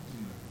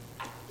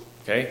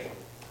 Okay?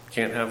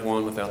 Can't have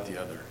one without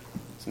the other.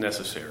 It's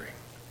necessary.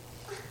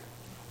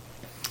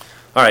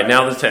 All right,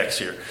 now the text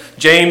here.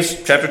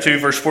 James chapter 2,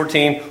 verse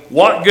 14.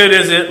 What good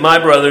is it, my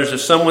brothers, if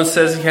someone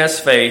says he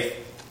has faith,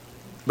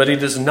 but he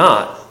does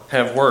not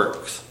have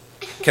works?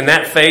 Can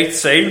that faith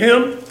save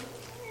him?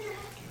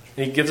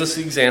 And he gives us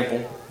the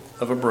example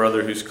of a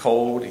brother who's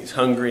cold, he's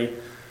hungry,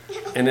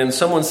 and then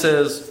someone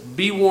says,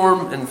 be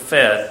warm and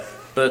fed,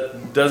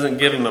 but doesn't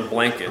give him a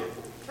blanket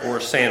or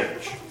a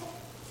sandwich.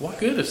 What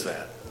good is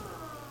that?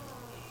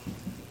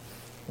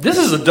 This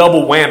is a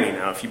double whammy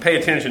now, if you pay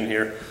attention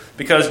here,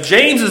 because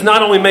James is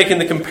not only making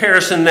the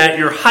comparison that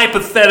your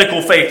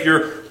hypothetical faith,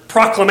 your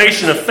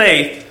proclamation of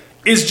faith,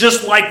 is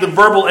just like the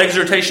verbal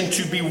exhortation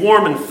to be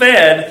warm and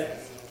fed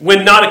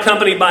when not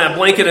accompanied by a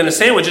blanket and a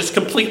sandwich. It's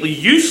completely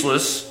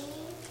useless.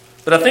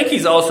 But I think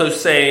he's also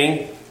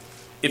saying,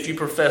 if you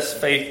profess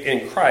faith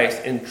in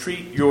Christ and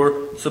treat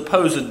your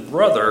supposed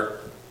brother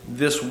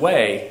this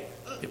way,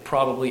 it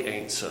probably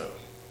ain't so.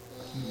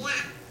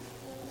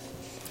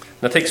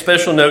 Now take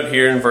special note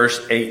here in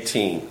verse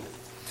 18.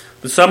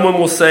 But someone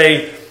will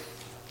say,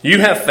 you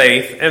have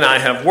faith and I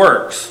have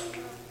works.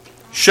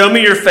 Show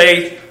me your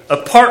faith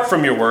apart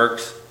from your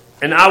works,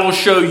 and I will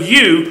show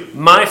you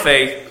my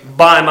faith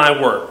by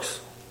my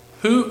works.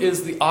 Who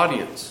is the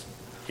audience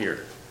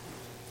here?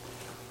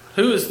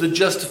 Who is the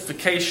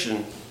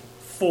justification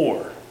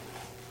for?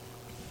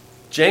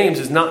 James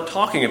is not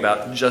talking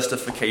about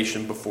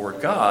justification before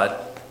God.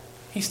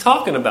 He's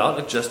talking about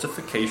a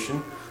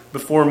justification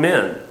before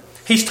men.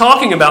 He's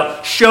talking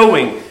about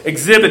showing,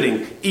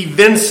 exhibiting,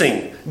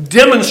 evincing,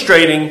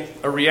 demonstrating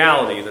a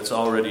reality that's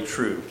already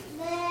true.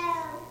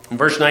 In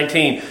verse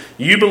 19,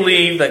 you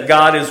believe that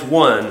God is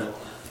one.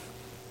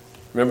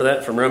 Remember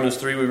that from Romans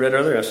 3 we read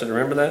earlier? I said,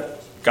 remember that?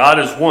 God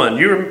is one.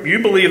 You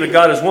believe that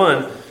God is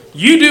one.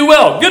 You do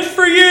well. Good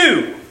for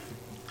you.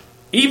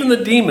 Even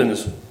the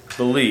demons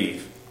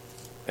believe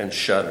and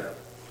shudder.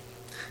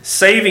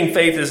 Saving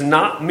faith is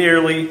not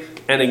merely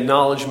an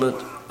acknowledgement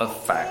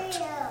of fact.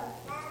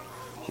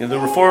 The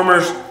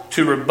Reformers,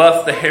 to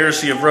rebuff the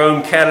heresy of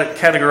Rome,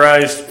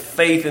 categorized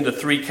faith into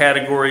three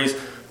categories: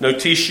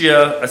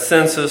 notitia,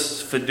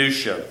 assensus,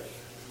 fiducia.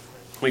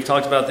 We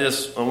talked about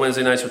this on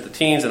Wednesday nights with the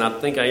teens, and I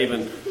think I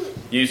even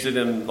used it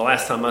in the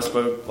last time I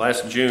spoke,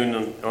 last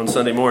June on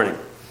Sunday morning.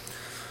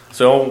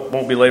 So I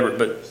won't belabor it,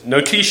 but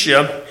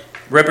notitia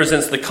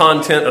represents the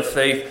content of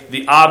faith,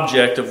 the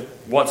object of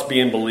what's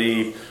being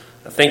believed.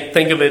 Think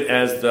of it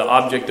as the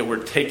object that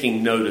we're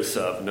taking notice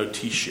of,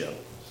 notitia.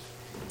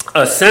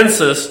 A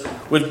census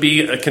would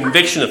be a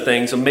conviction of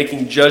things, of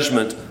making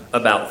judgment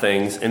about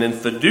things. And then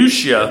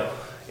fiducia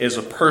is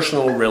a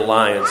personal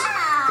reliance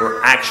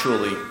or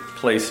actually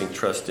placing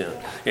trust in.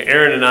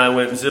 Aaron and I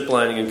went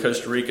ziplining in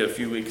Costa Rica a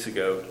few weeks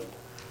ago.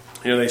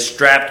 They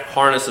strapped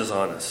harnesses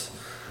on us.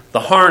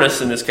 The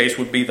harness in this case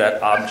would be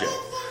that object.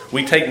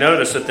 We take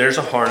notice that there's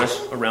a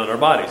harness around our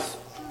bodies.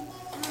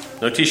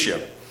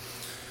 Notitia.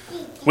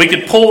 We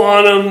could pull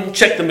on them,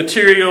 check the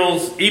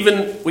materials. We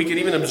could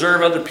even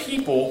observe other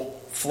people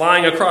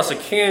flying across a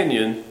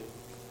canyon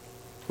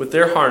with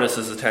their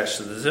harnesses attached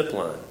to the zip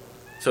line.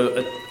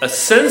 So a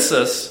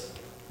census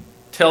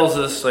tells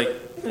us,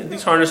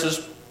 these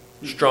harnesses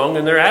are strong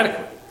and they're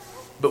adequate.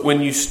 But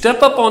when you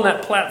step up on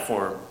that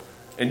platform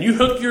and you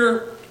hook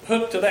your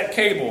hook to that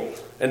cable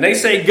and they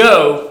say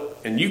go,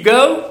 and you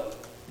go,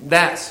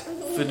 that's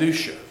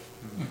fiducia.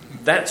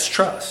 That's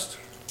trust.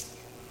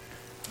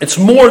 It's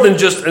more than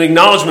just an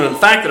acknowledgement of the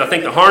fact that I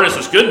think the harness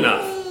is good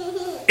enough.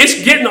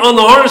 It's getting on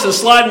the harness and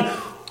sliding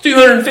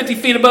 250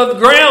 feet above the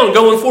ground,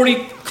 going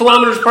 40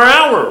 kilometers per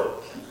hour.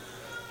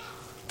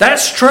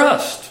 That's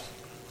trust.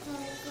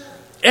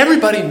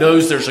 Everybody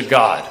knows there's a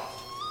God.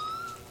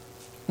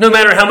 No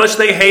matter how much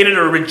they hate it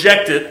or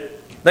reject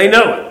it, they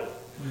know it.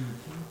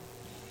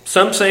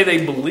 Some say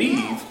they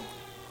believe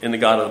in the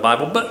God of the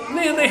Bible, but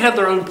man, they have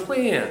their own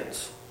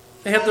plans.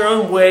 They have their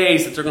own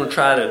ways that they're going to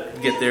try to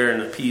get there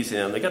and appease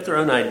him. They got their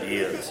own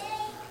ideas.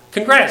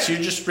 Congrats, you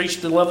just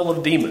reached the level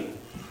of demon.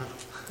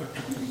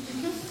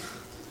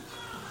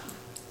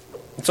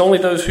 It's only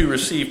those who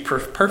receive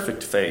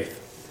perfect faith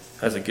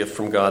as a gift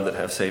from God that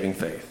have saving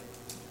faith.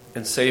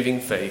 And saving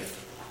faith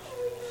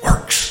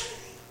works.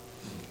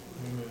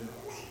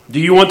 Do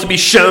you want to be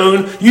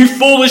shown, you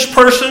foolish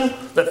person,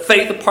 that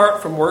faith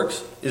apart from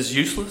works is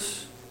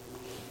useless?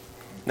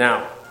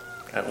 Now,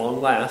 at long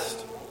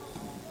last,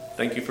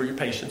 thank you for your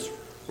patience,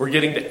 we're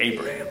getting to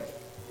Abraham.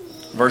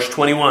 Verse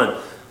 21.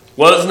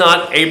 Was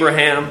not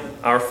Abraham,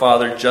 our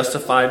father,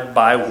 justified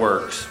by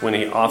works when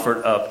he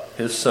offered up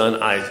his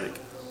son Isaac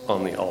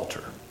on the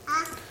altar?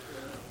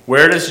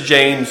 Where does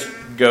James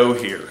go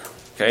here?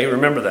 Okay,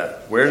 remember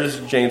that. Where does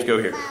James go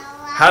here?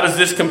 How does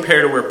this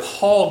compare to where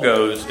Paul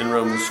goes in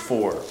Romans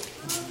 4?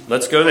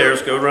 Let's go there.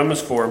 Let's go to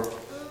Romans 4.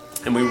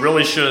 And we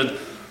really should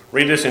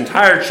read this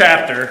entire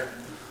chapter,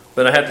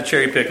 but I had to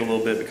cherry pick a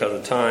little bit because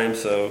of time.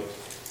 So,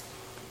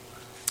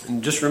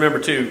 and just remember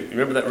too,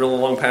 remember that real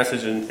long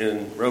passage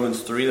in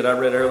Romans 3 that I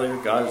read earlier?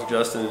 God is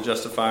just and a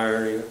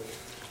justifier. You know?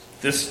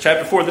 This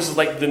chapter 4, this is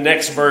like the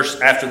next verse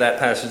after that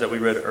passage that we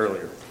read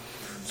earlier.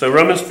 So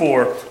Romans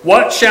 4,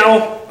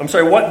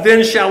 what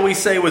then shall we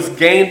say was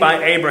gained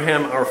by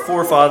Abraham, our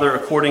forefather,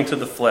 according to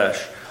the flesh?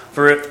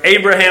 For if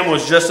Abraham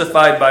was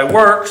justified by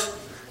works,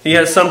 he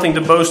has something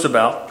to boast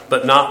about,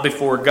 but not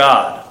before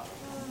God.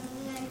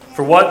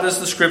 For what does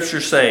the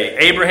Scripture say?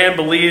 Abraham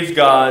believed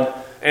God,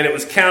 and it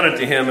was counted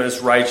to him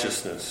as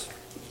righteousness.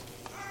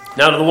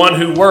 Now to the one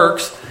who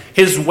works,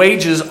 his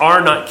wages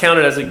are not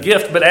counted as a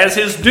gift, but as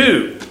his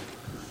due.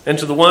 And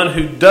to the one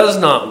who does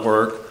not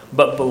work,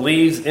 but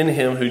believes in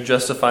him who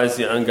justifies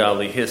the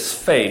ungodly, his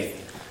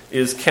faith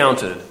is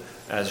counted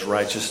as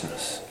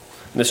righteousness.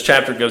 And this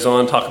chapter goes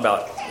on to talk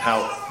about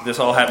how this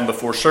all happened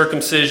before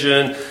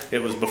circumcision.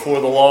 It was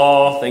before the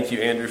law. Thank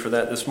you, Andrew, for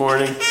that this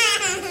morning.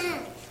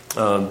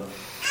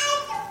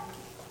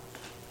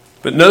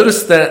 But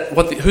notice that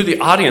who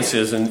the audience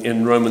is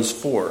in Romans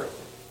 4.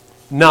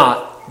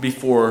 Not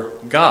before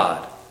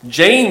God.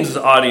 James'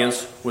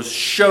 audience was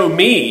show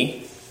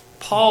me.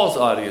 Paul's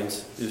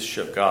audience is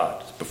show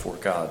God. It's before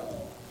God.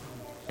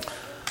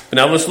 But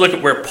now let's look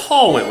at where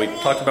Paul went. We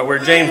talked about where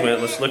James went.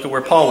 Let's look at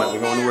where Paul went.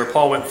 We're going to where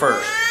Paul went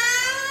first.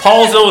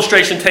 Paul's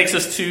illustration takes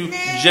us to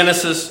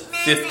Genesis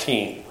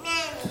 15.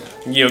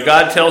 You know,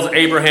 God tells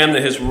Abraham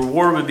that his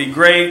reward would be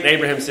great. And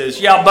Abraham says,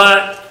 yeah,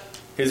 but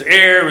his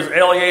heir was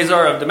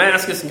Eleazar of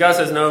Damascus. And God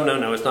says, no,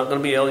 it's not going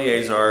to be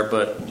Eleazar,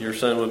 but your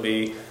son would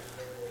be,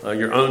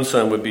 your own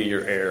son would be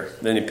your heir.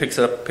 Then he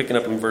picking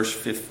up in verse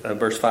 5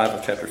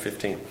 of chapter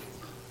 15.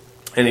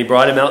 And he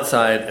brought him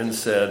outside and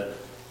said,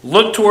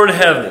 look toward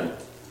heaven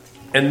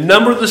and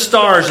number the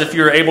stars if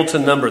you are able to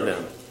number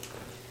them.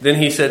 Then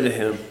he said to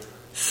him,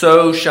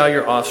 so shall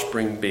your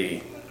offspring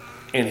be.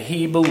 And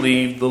he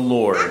believed the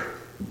Lord,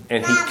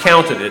 and he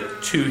counted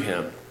it to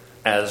him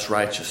as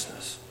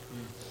righteousness.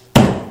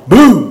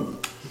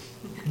 Boom!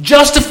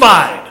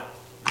 Justified.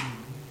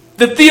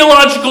 The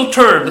theological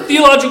term, the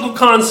theological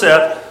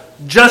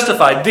concept,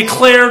 justified,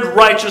 declared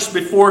righteous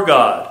before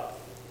God.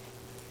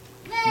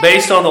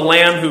 Based on the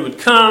Lamb who would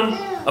come,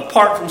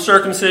 apart from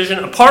circumcision,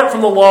 apart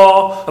from the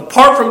law,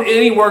 apart from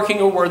any working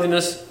or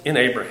worthiness in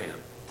Abraham.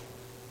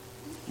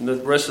 In the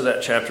rest of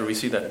that chapter, we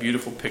see that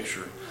beautiful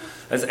picture.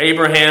 As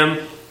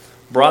Abraham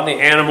brought the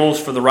animals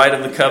for the rite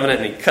of the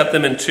covenant, and he cut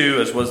them in two,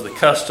 as was the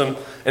custom,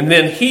 and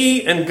then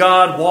he and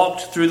God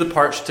walked through the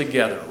parts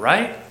together,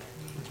 right?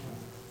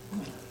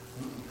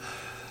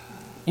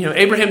 You know,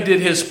 Abraham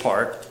did his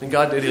part, and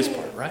God did his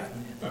part, right?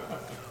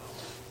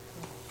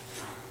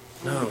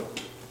 No.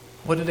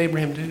 What did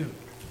Abraham do?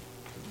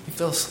 He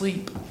fell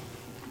asleep.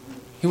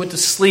 He went to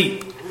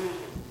sleep.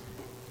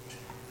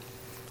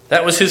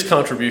 That was his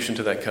contribution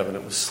to that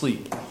covenant, was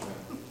sleep.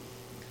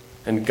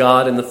 And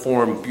God, in the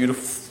form,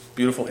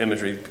 beautiful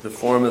imagery, the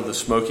form of the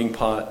smoking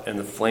pot and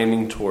the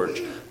flaming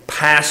torch,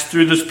 passed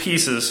through those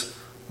pieces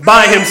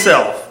by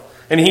himself.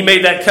 And he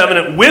made that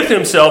covenant with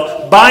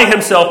himself, by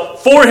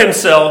himself, for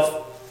himself,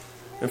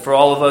 and for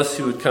all of us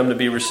who would come to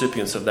be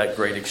recipients of that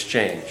great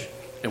exchange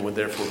and would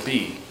therefore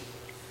be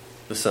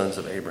the sons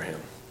of Abraham.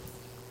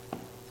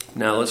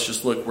 Now let's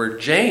just look where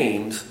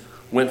James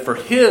went for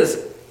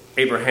his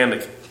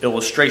Abrahamic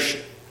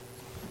illustration.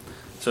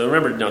 So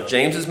remember, now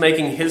James is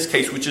making his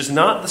case, which is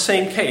not the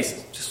same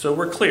case. Just so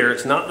we're clear,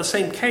 it's not the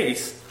same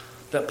case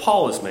that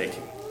Paul is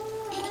making.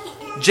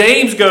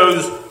 James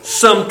goes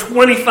some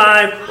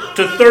 25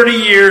 to 30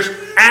 years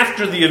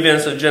after the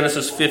events of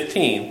Genesis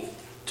 15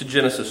 to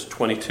Genesis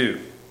 22.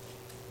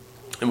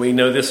 And we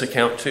know this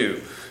account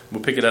too.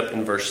 We'll pick it up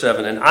in verse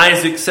 7. And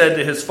Isaac said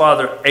to his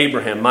father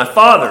Abraham, my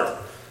father.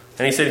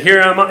 And he said,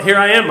 here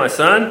I am, my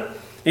son.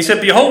 He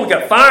said, behold, we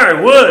got fire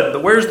and wood,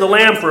 but where's the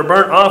lamb for a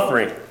burnt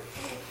offering?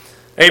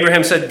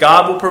 Abraham said,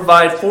 God will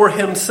provide for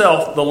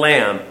himself the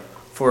lamb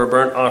for a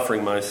burnt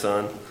offering, my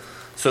son.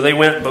 So they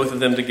went, both of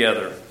them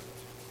together.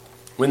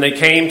 When they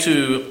came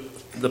to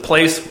the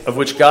place of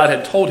which God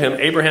had told him,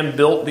 Abraham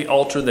built the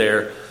altar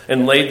there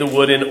and laid the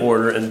wood in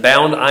order and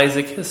bound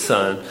Isaac his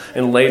son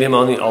and laid him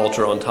on the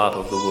altar on top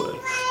of the wood.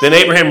 Then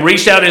Abraham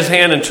reached out his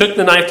hand and took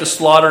the knife to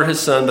slaughter his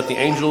son, but the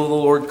angel of the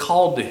Lord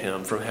called to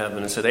him from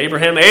heaven and said,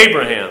 Abraham,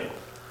 Abraham.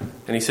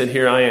 And he said,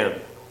 here I am.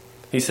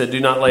 He said, do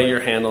not lay your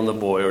hand on the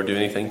boy or do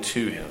anything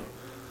to him.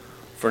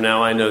 For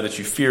now I know that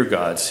you fear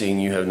God, seeing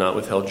you have not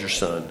withheld your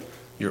son,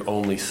 your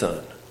only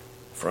son,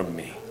 from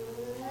me.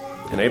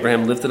 And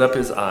Abraham lifted up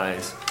his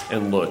eyes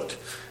and looked.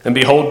 And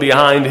behold,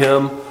 behind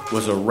him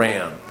was a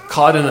ram,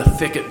 caught in a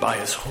thicket by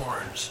his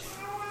horns.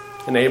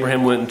 And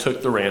Abraham went and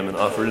took the ram and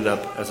offered it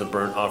up as a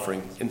burnt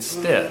offering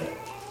instead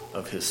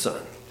of his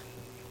son.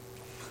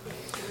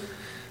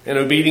 An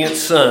obedient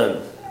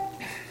son,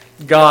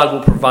 God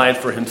will provide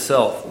for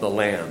himself the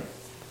lamb.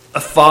 A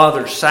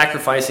father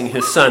sacrificing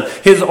his son,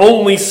 his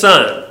only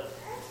son,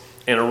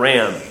 and a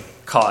ram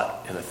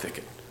caught in a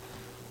thicket.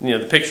 You know,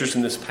 the pictures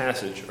in this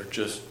passage are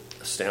just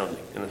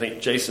astounding. And I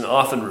think Jason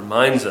often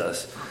reminds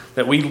us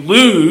that we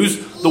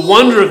lose the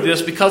wonder of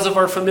this because of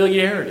our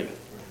familiarity.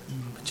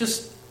 But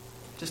just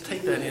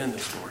take that in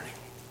this morning.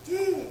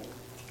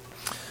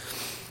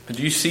 But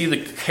do you see the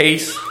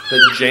case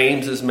that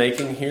James is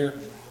making here?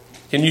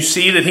 Can you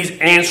see that he's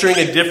answering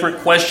a different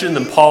question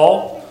than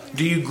Paul?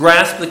 Do you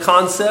grasp the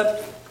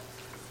concept?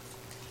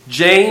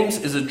 James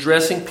is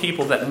addressing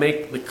people that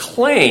make the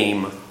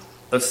claim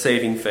of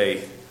saving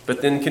faith,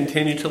 but then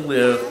continue to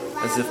live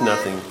as if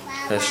nothing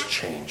has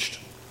changed.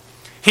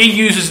 He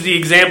uses the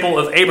example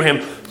of Abraham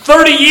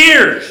 30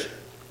 years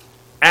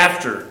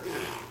after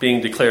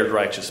being declared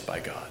righteous by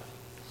God.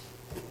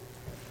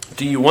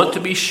 Do you want to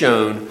be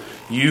shown,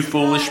 you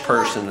foolish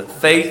person, that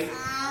faith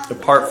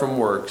apart from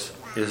works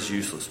is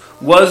useless?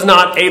 Was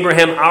not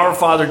Abraham our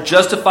father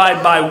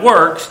justified by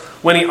works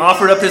when he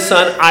offered up his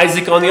son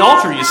Isaac on the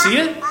altar? You see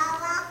it?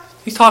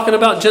 He's talking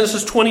about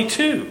Genesis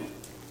 22.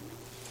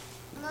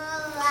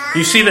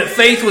 You see that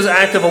faith was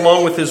active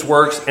along with his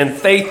works, and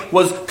faith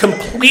was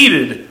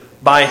completed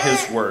by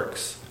his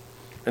works.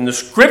 And the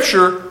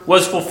scripture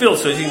was fulfilled.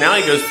 So now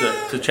he goes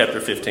to chapter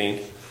 15.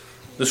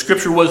 The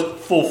scripture was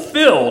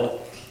fulfilled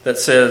that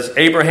says,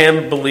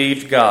 Abraham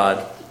believed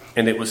God,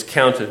 and it was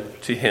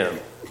counted to him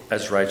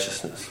as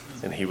righteousness.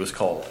 And he was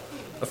called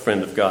a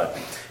friend of God.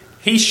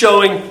 He's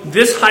showing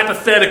this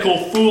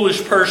hypothetical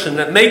foolish person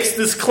that makes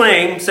this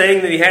claim,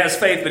 saying that he has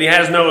faith, but he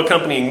has no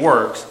accompanying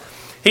works.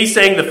 He's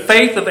saying the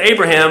faith of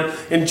Abraham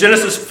in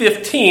Genesis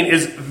 15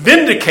 is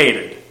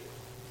vindicated.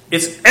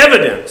 It's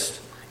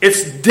evidenced.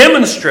 It's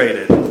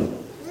demonstrated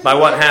by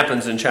what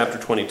happens in chapter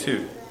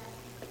 22.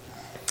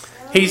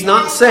 He's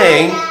not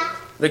saying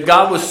that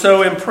God was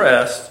so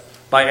impressed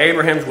by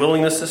Abraham's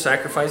willingness to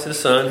sacrifice his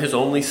son, his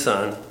only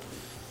son,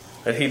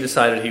 that he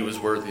decided he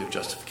was worthy of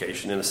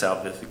justification in a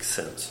salvific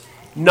sense.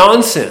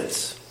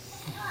 Nonsense.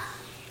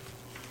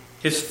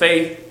 His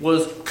faith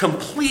was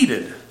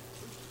completed.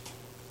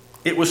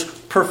 It was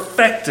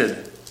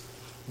perfected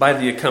by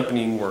the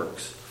accompanying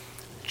works.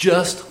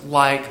 Just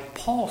like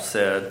Paul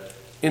said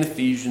in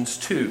Ephesians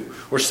 2.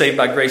 We're saved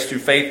by grace through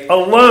faith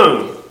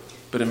alone.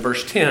 But in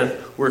verse 10,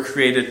 we're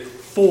created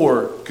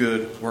for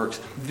good works.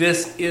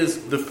 This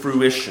is the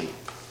fruition.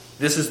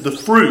 This is the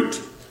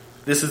fruit.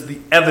 This is the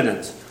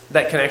evidence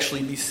that can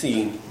actually be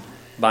seen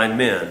by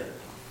men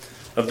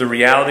of the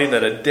reality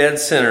that a dead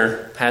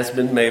sinner has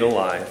been made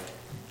alive.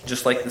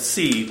 Just like the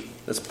seed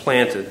that's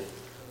planted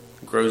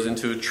grows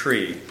into a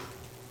tree.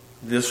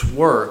 This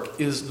work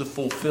is the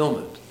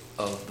fulfillment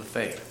of the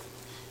faith.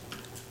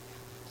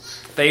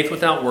 Faith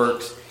without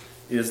works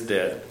is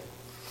dead.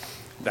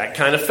 That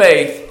kind of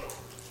faith,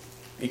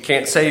 it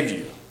can't save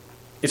you.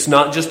 It's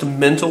not just a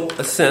mental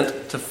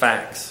assent to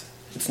facts.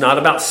 It's not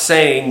about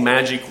saying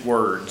magic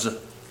words.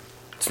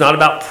 It's not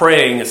about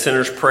praying a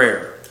sinner's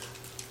prayer.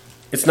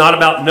 It's not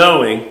about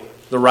knowing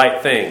the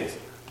right things.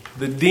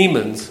 The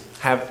demons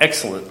have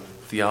excellent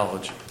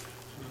theology.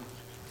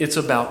 It's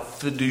about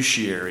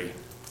fiduciary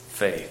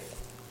faith.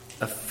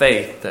 A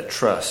faith that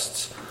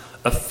trusts.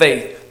 A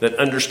faith that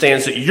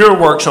understands that your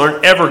works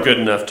aren't ever good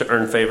enough to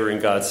earn favor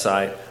in God's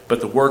sight, but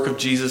the work of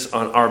Jesus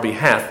on our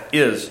behalf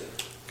is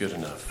good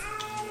enough.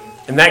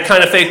 And that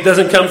kind of faith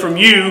doesn't come from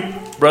you,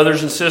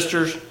 brothers and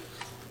sisters.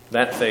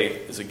 That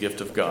faith is a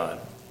gift of God.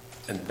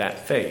 And that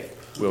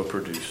faith will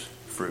produce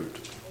fruit.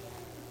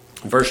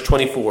 In verse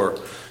 24,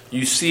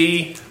 you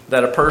see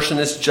that a person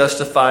is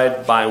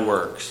justified by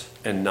works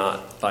and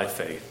not by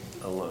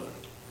faith alone.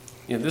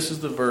 This is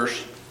the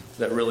verse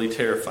that really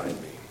terrified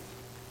me.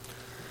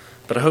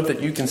 But I hope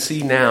that you can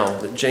see now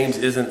that James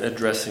isn't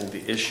addressing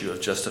the issue of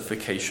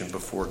justification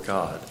before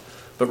God,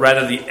 but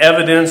rather the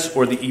evidence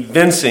or the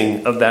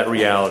evincing of that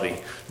reality,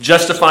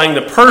 justifying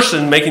the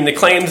person making the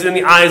claims in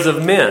the eyes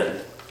of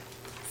men.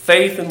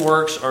 Faith and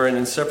works are an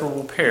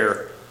inseparable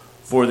pair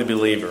for the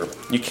believer.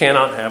 You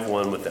cannot have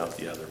one without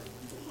the other.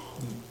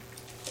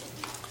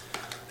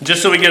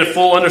 Just so we get a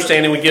full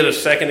understanding, we get a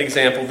second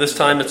example. This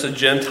time it's a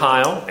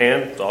Gentile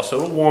and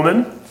also a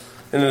woman.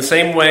 And in the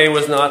same way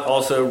was not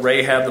also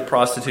Rahab the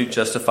prostitute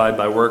justified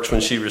by works when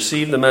she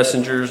received the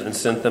messengers and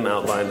sent them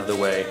outlined of the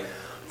way.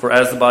 For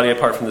as the body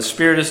apart from the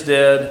spirit is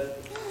dead,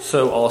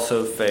 so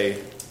also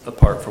faith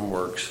apart from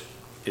works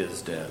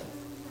is dead.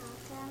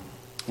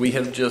 We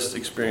have just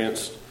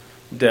experienced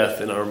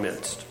death in our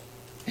midst.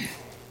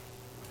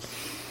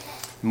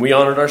 And we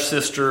honored our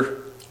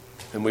sister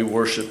and we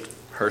worshiped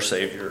her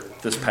Savior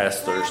this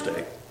past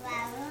Thursday.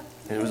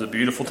 And it was a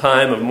beautiful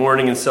time of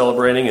mourning and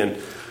celebrating,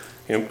 and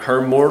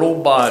her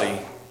mortal body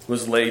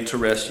was laid to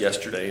rest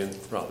yesterday in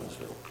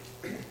Robbinsville.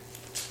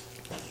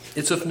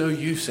 It's of no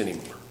use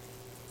anymore.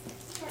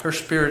 Her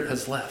spirit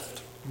has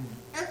left.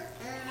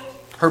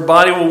 Her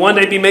body will one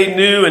day be made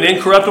new and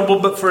incorruptible,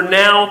 but for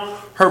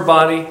now, her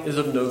body is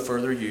of no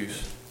further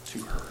use to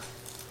her.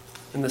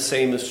 And the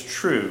same is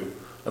true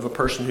of a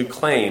person who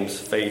claims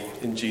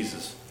faith in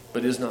Jesus,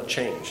 but is not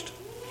changed.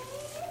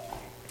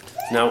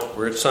 Now,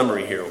 we're at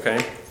summary here,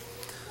 okay?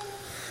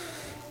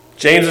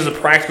 James is a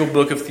practical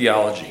book of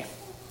theology.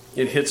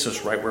 It hits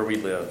us right where we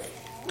live.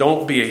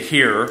 Don't be a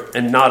hearer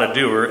and not a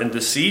doer and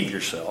deceive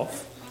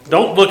yourself.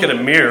 Don't look at a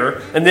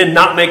mirror and then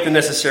not make the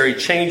necessary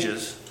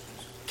changes.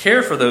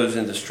 Care for those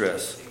in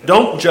distress.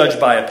 Don't judge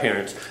by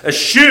appearance.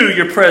 Eschew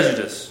your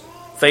prejudice.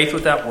 Faith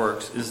without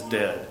works is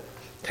dead.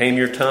 Tame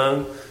your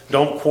tongue.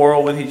 Don't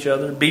quarrel with each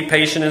other. Be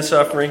patient in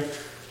suffering.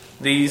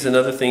 These and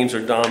other themes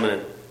are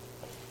dominant,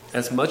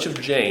 as much of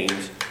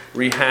James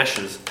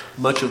rehashes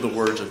much of the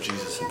words of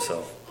Jesus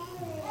himself.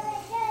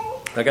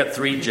 I got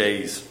 3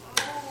 J's.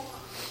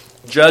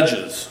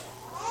 Judges.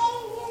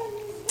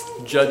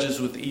 Judges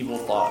with evil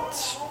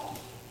thoughts.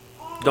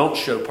 Don't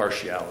show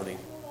partiality.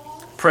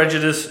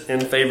 Prejudice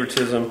and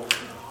favoritism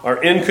are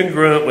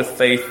incongruent with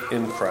faith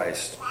in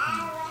Christ.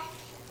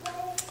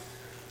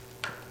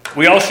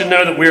 We all should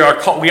know that we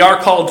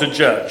are called to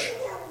judge.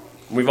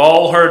 We've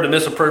all heard the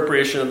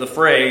misappropriation of the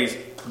phrase,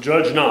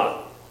 judge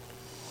not.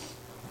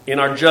 In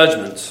our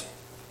judgments,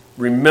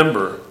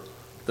 remember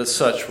that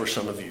such were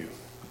some of you.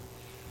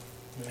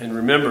 And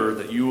remember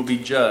that you will be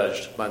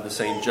judged by the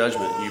same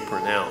judgment you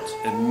pronounce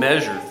and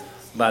measured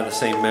by the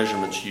same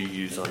measurements you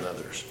use on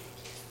others.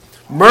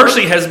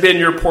 Mercy has been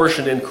your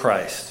portion in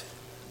Christ,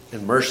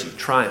 and mercy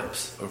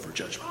triumphs over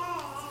judgment.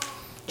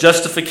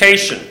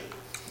 Justification.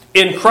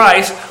 In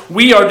Christ,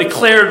 we are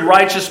declared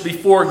righteous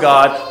before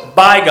God,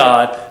 by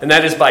God, and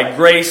that is by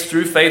grace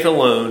through faith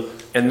alone,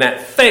 and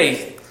that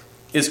faith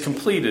is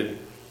completed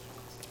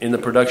in the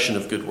production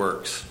of good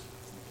works.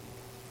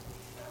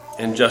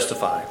 And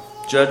justify.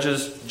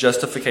 Judges,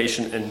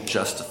 justification, and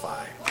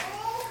justify.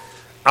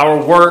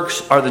 Our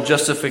works are the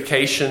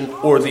justification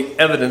or the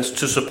evidence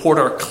to support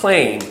our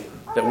claim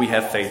that we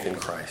have faith in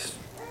Christ.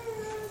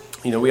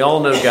 You know, we all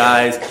know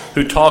guys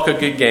who talk a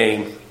good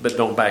game but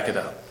don't back it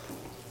up.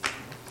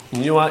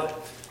 And you know what?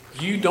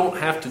 You don't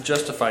have to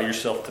justify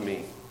yourself to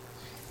me.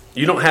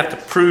 You don't have to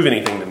prove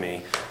anything to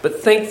me.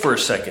 But think for a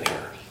second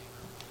here.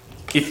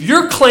 If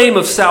your claim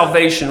of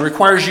salvation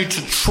requires you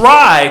to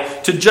try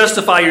to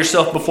justify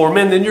yourself before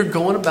men, then you're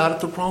going about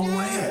it the wrong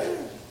way.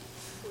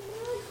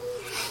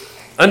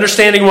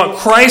 Understanding what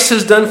Christ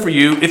has done for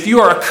you, if you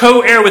are a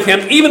co-heir with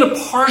Him, even a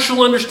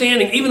partial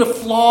understanding, even a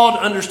flawed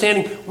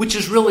understanding, which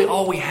is really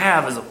all we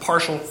have is a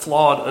partial,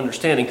 flawed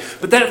understanding.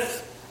 But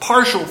that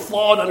partial,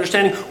 flawed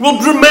understanding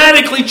will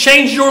dramatically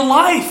change your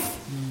life.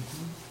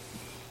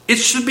 It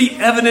should be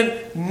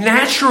evident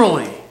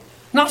naturally,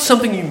 not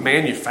something you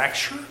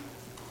manufacture.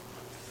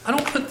 I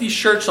don't put these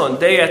shirts on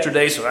day after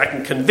day so I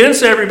can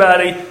convince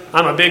everybody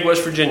I'm a big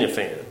West Virginia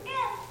fan.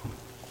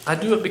 I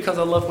do it because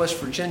I love West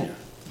Virginia.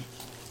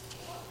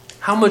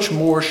 How much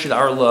more should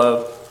our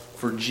love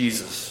for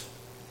Jesus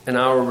and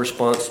our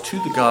response to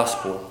the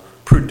gospel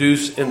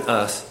produce in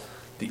us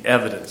the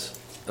evidence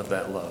of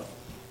that love?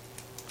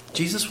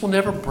 Jesus will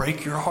never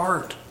break your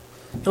heart.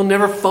 He'll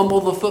never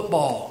fumble the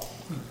football.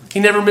 He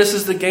never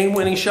misses the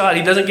game-winning shot.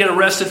 He doesn't get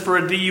arrested for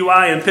a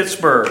DUI in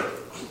Pittsburgh.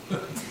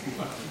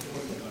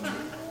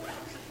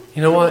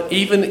 You know what?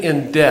 Even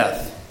in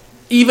death,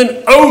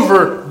 even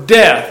over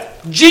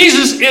death,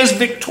 Jesus is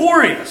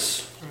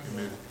victorious.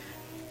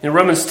 In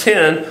Romans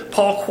 10,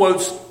 Paul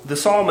quotes the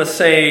psalmist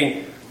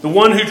saying, "The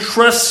one who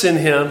trusts in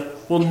Him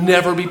will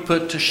never be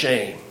put to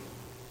shame."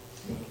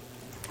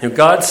 You know,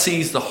 God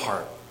sees the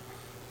heart.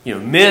 You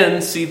know,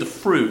 men see the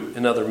fruit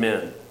in other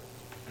men.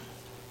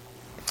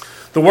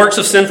 The works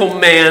of sinful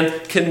man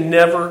can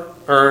never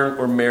earn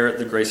or merit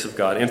the grace of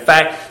God. In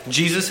fact,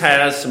 Jesus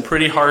has some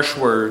pretty harsh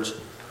words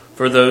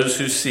for those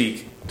who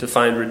seek to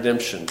find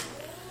redemption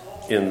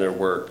in their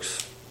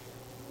works.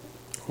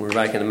 We're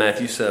back into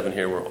Matthew 7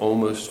 here. We're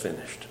almost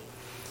finished.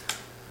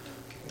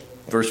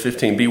 Verse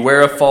 15,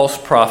 "Beware of false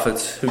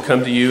prophets who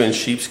come to you in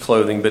sheep's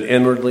clothing, but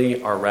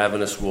inwardly are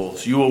ravenous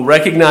wolves. You will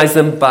recognize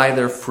them by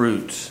their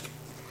fruits.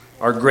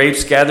 Are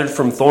grapes gathered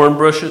from thorn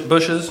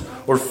bushes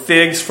or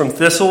figs from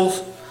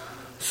thistles?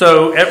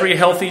 So every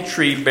healthy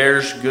tree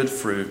bears good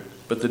fruit,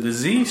 but the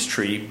diseased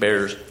tree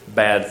bears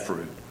bad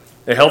fruit.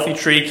 A healthy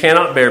tree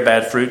cannot bear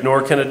bad fruit,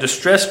 nor can a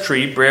distressed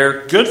tree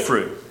bear good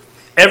fruit.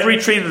 Every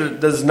tree that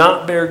does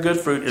not bear good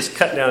fruit is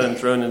cut down and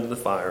thrown into the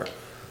fire.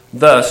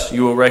 Thus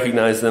you will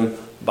recognize them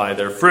by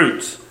their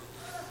fruits."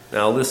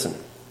 Now listen.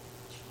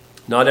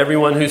 "Not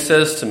everyone who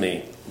says to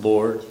me,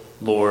 'Lord,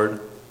 Lord,'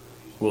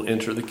 will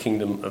enter the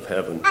kingdom of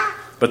heaven,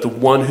 but the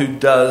one who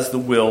does the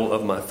will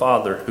of my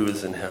Father who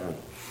is in heaven.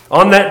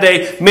 On that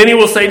day, many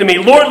will say to me,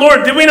 'Lord,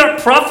 Lord, did we not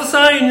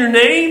prophesy in your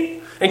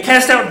name, and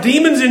cast out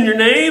demons in your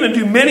name, and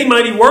do many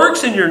mighty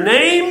works in your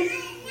name?'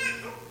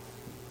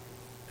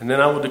 And then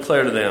I will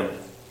declare to them,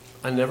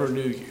 'I never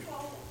knew you.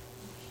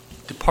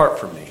 Depart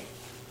from me,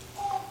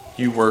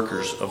 you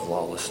workers of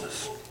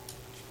lawlessness.'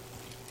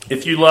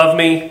 If you love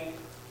me,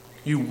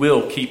 you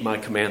will keep my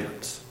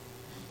commandments.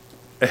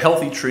 A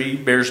healthy tree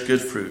bears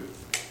good fruit.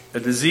 A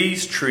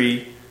diseased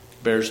tree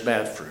bears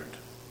bad fruit.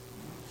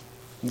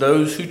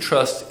 Those who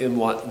trust in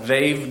what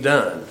they've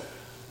done,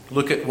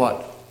 look at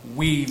what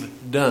we've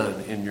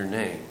done in your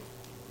name.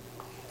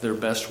 Their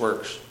best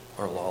works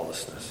are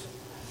lawlessness.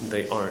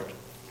 They aren't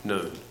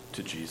known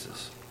to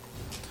Jesus."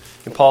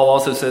 And Paul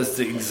also says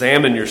to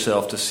examine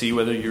yourself to see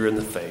whether you're in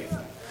the faith,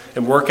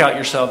 and work out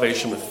your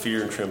salvation with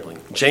fear and trembling.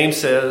 James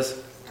says,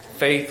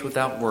 faith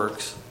without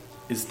works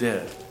is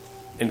dead.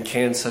 And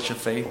can such a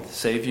faith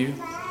save you?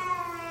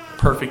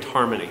 Perfect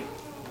harmony,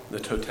 the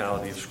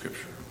totality of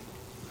Scripture.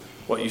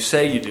 What you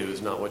say you do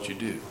is not what you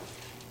do.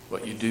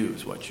 What you do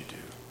is what you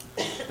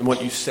do. And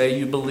what you say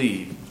you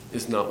believe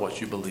is not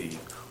what you believe.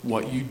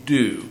 What you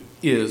do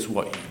is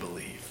what you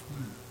believe.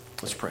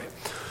 Let's pray.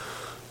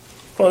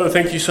 Father,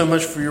 thank you so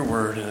much for your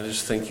word, and I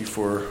just thank you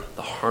for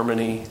the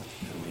harmony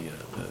and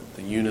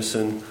the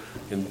unison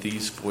in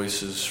these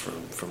voices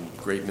from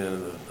great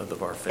men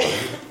of our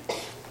faith,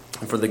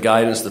 and for the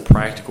guidance, the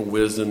practical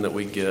wisdom that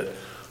we get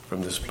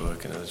from this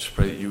book. And I just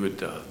pray that you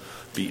would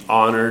be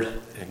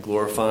honored and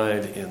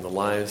glorified in the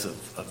lives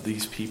of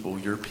these people,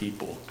 your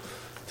people,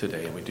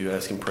 today. And we do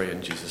ask and pray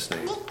in Jesus'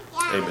 name.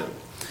 Amen.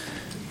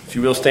 If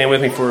you will, stand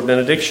with me for a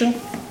benediction.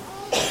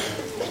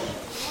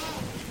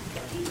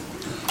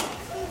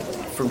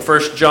 From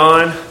 1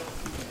 John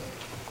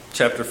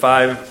chapter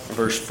 5,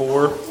 verse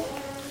 4.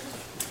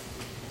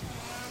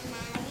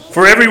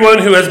 For everyone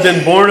who has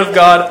been born of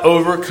God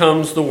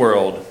overcomes the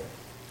world,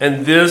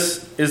 and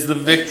this is the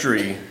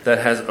victory that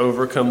has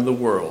overcome the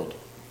world,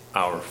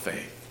 our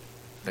faith.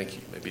 Thank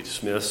you. You may be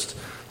dismissed.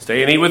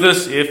 Stay and eat with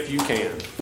us if you can.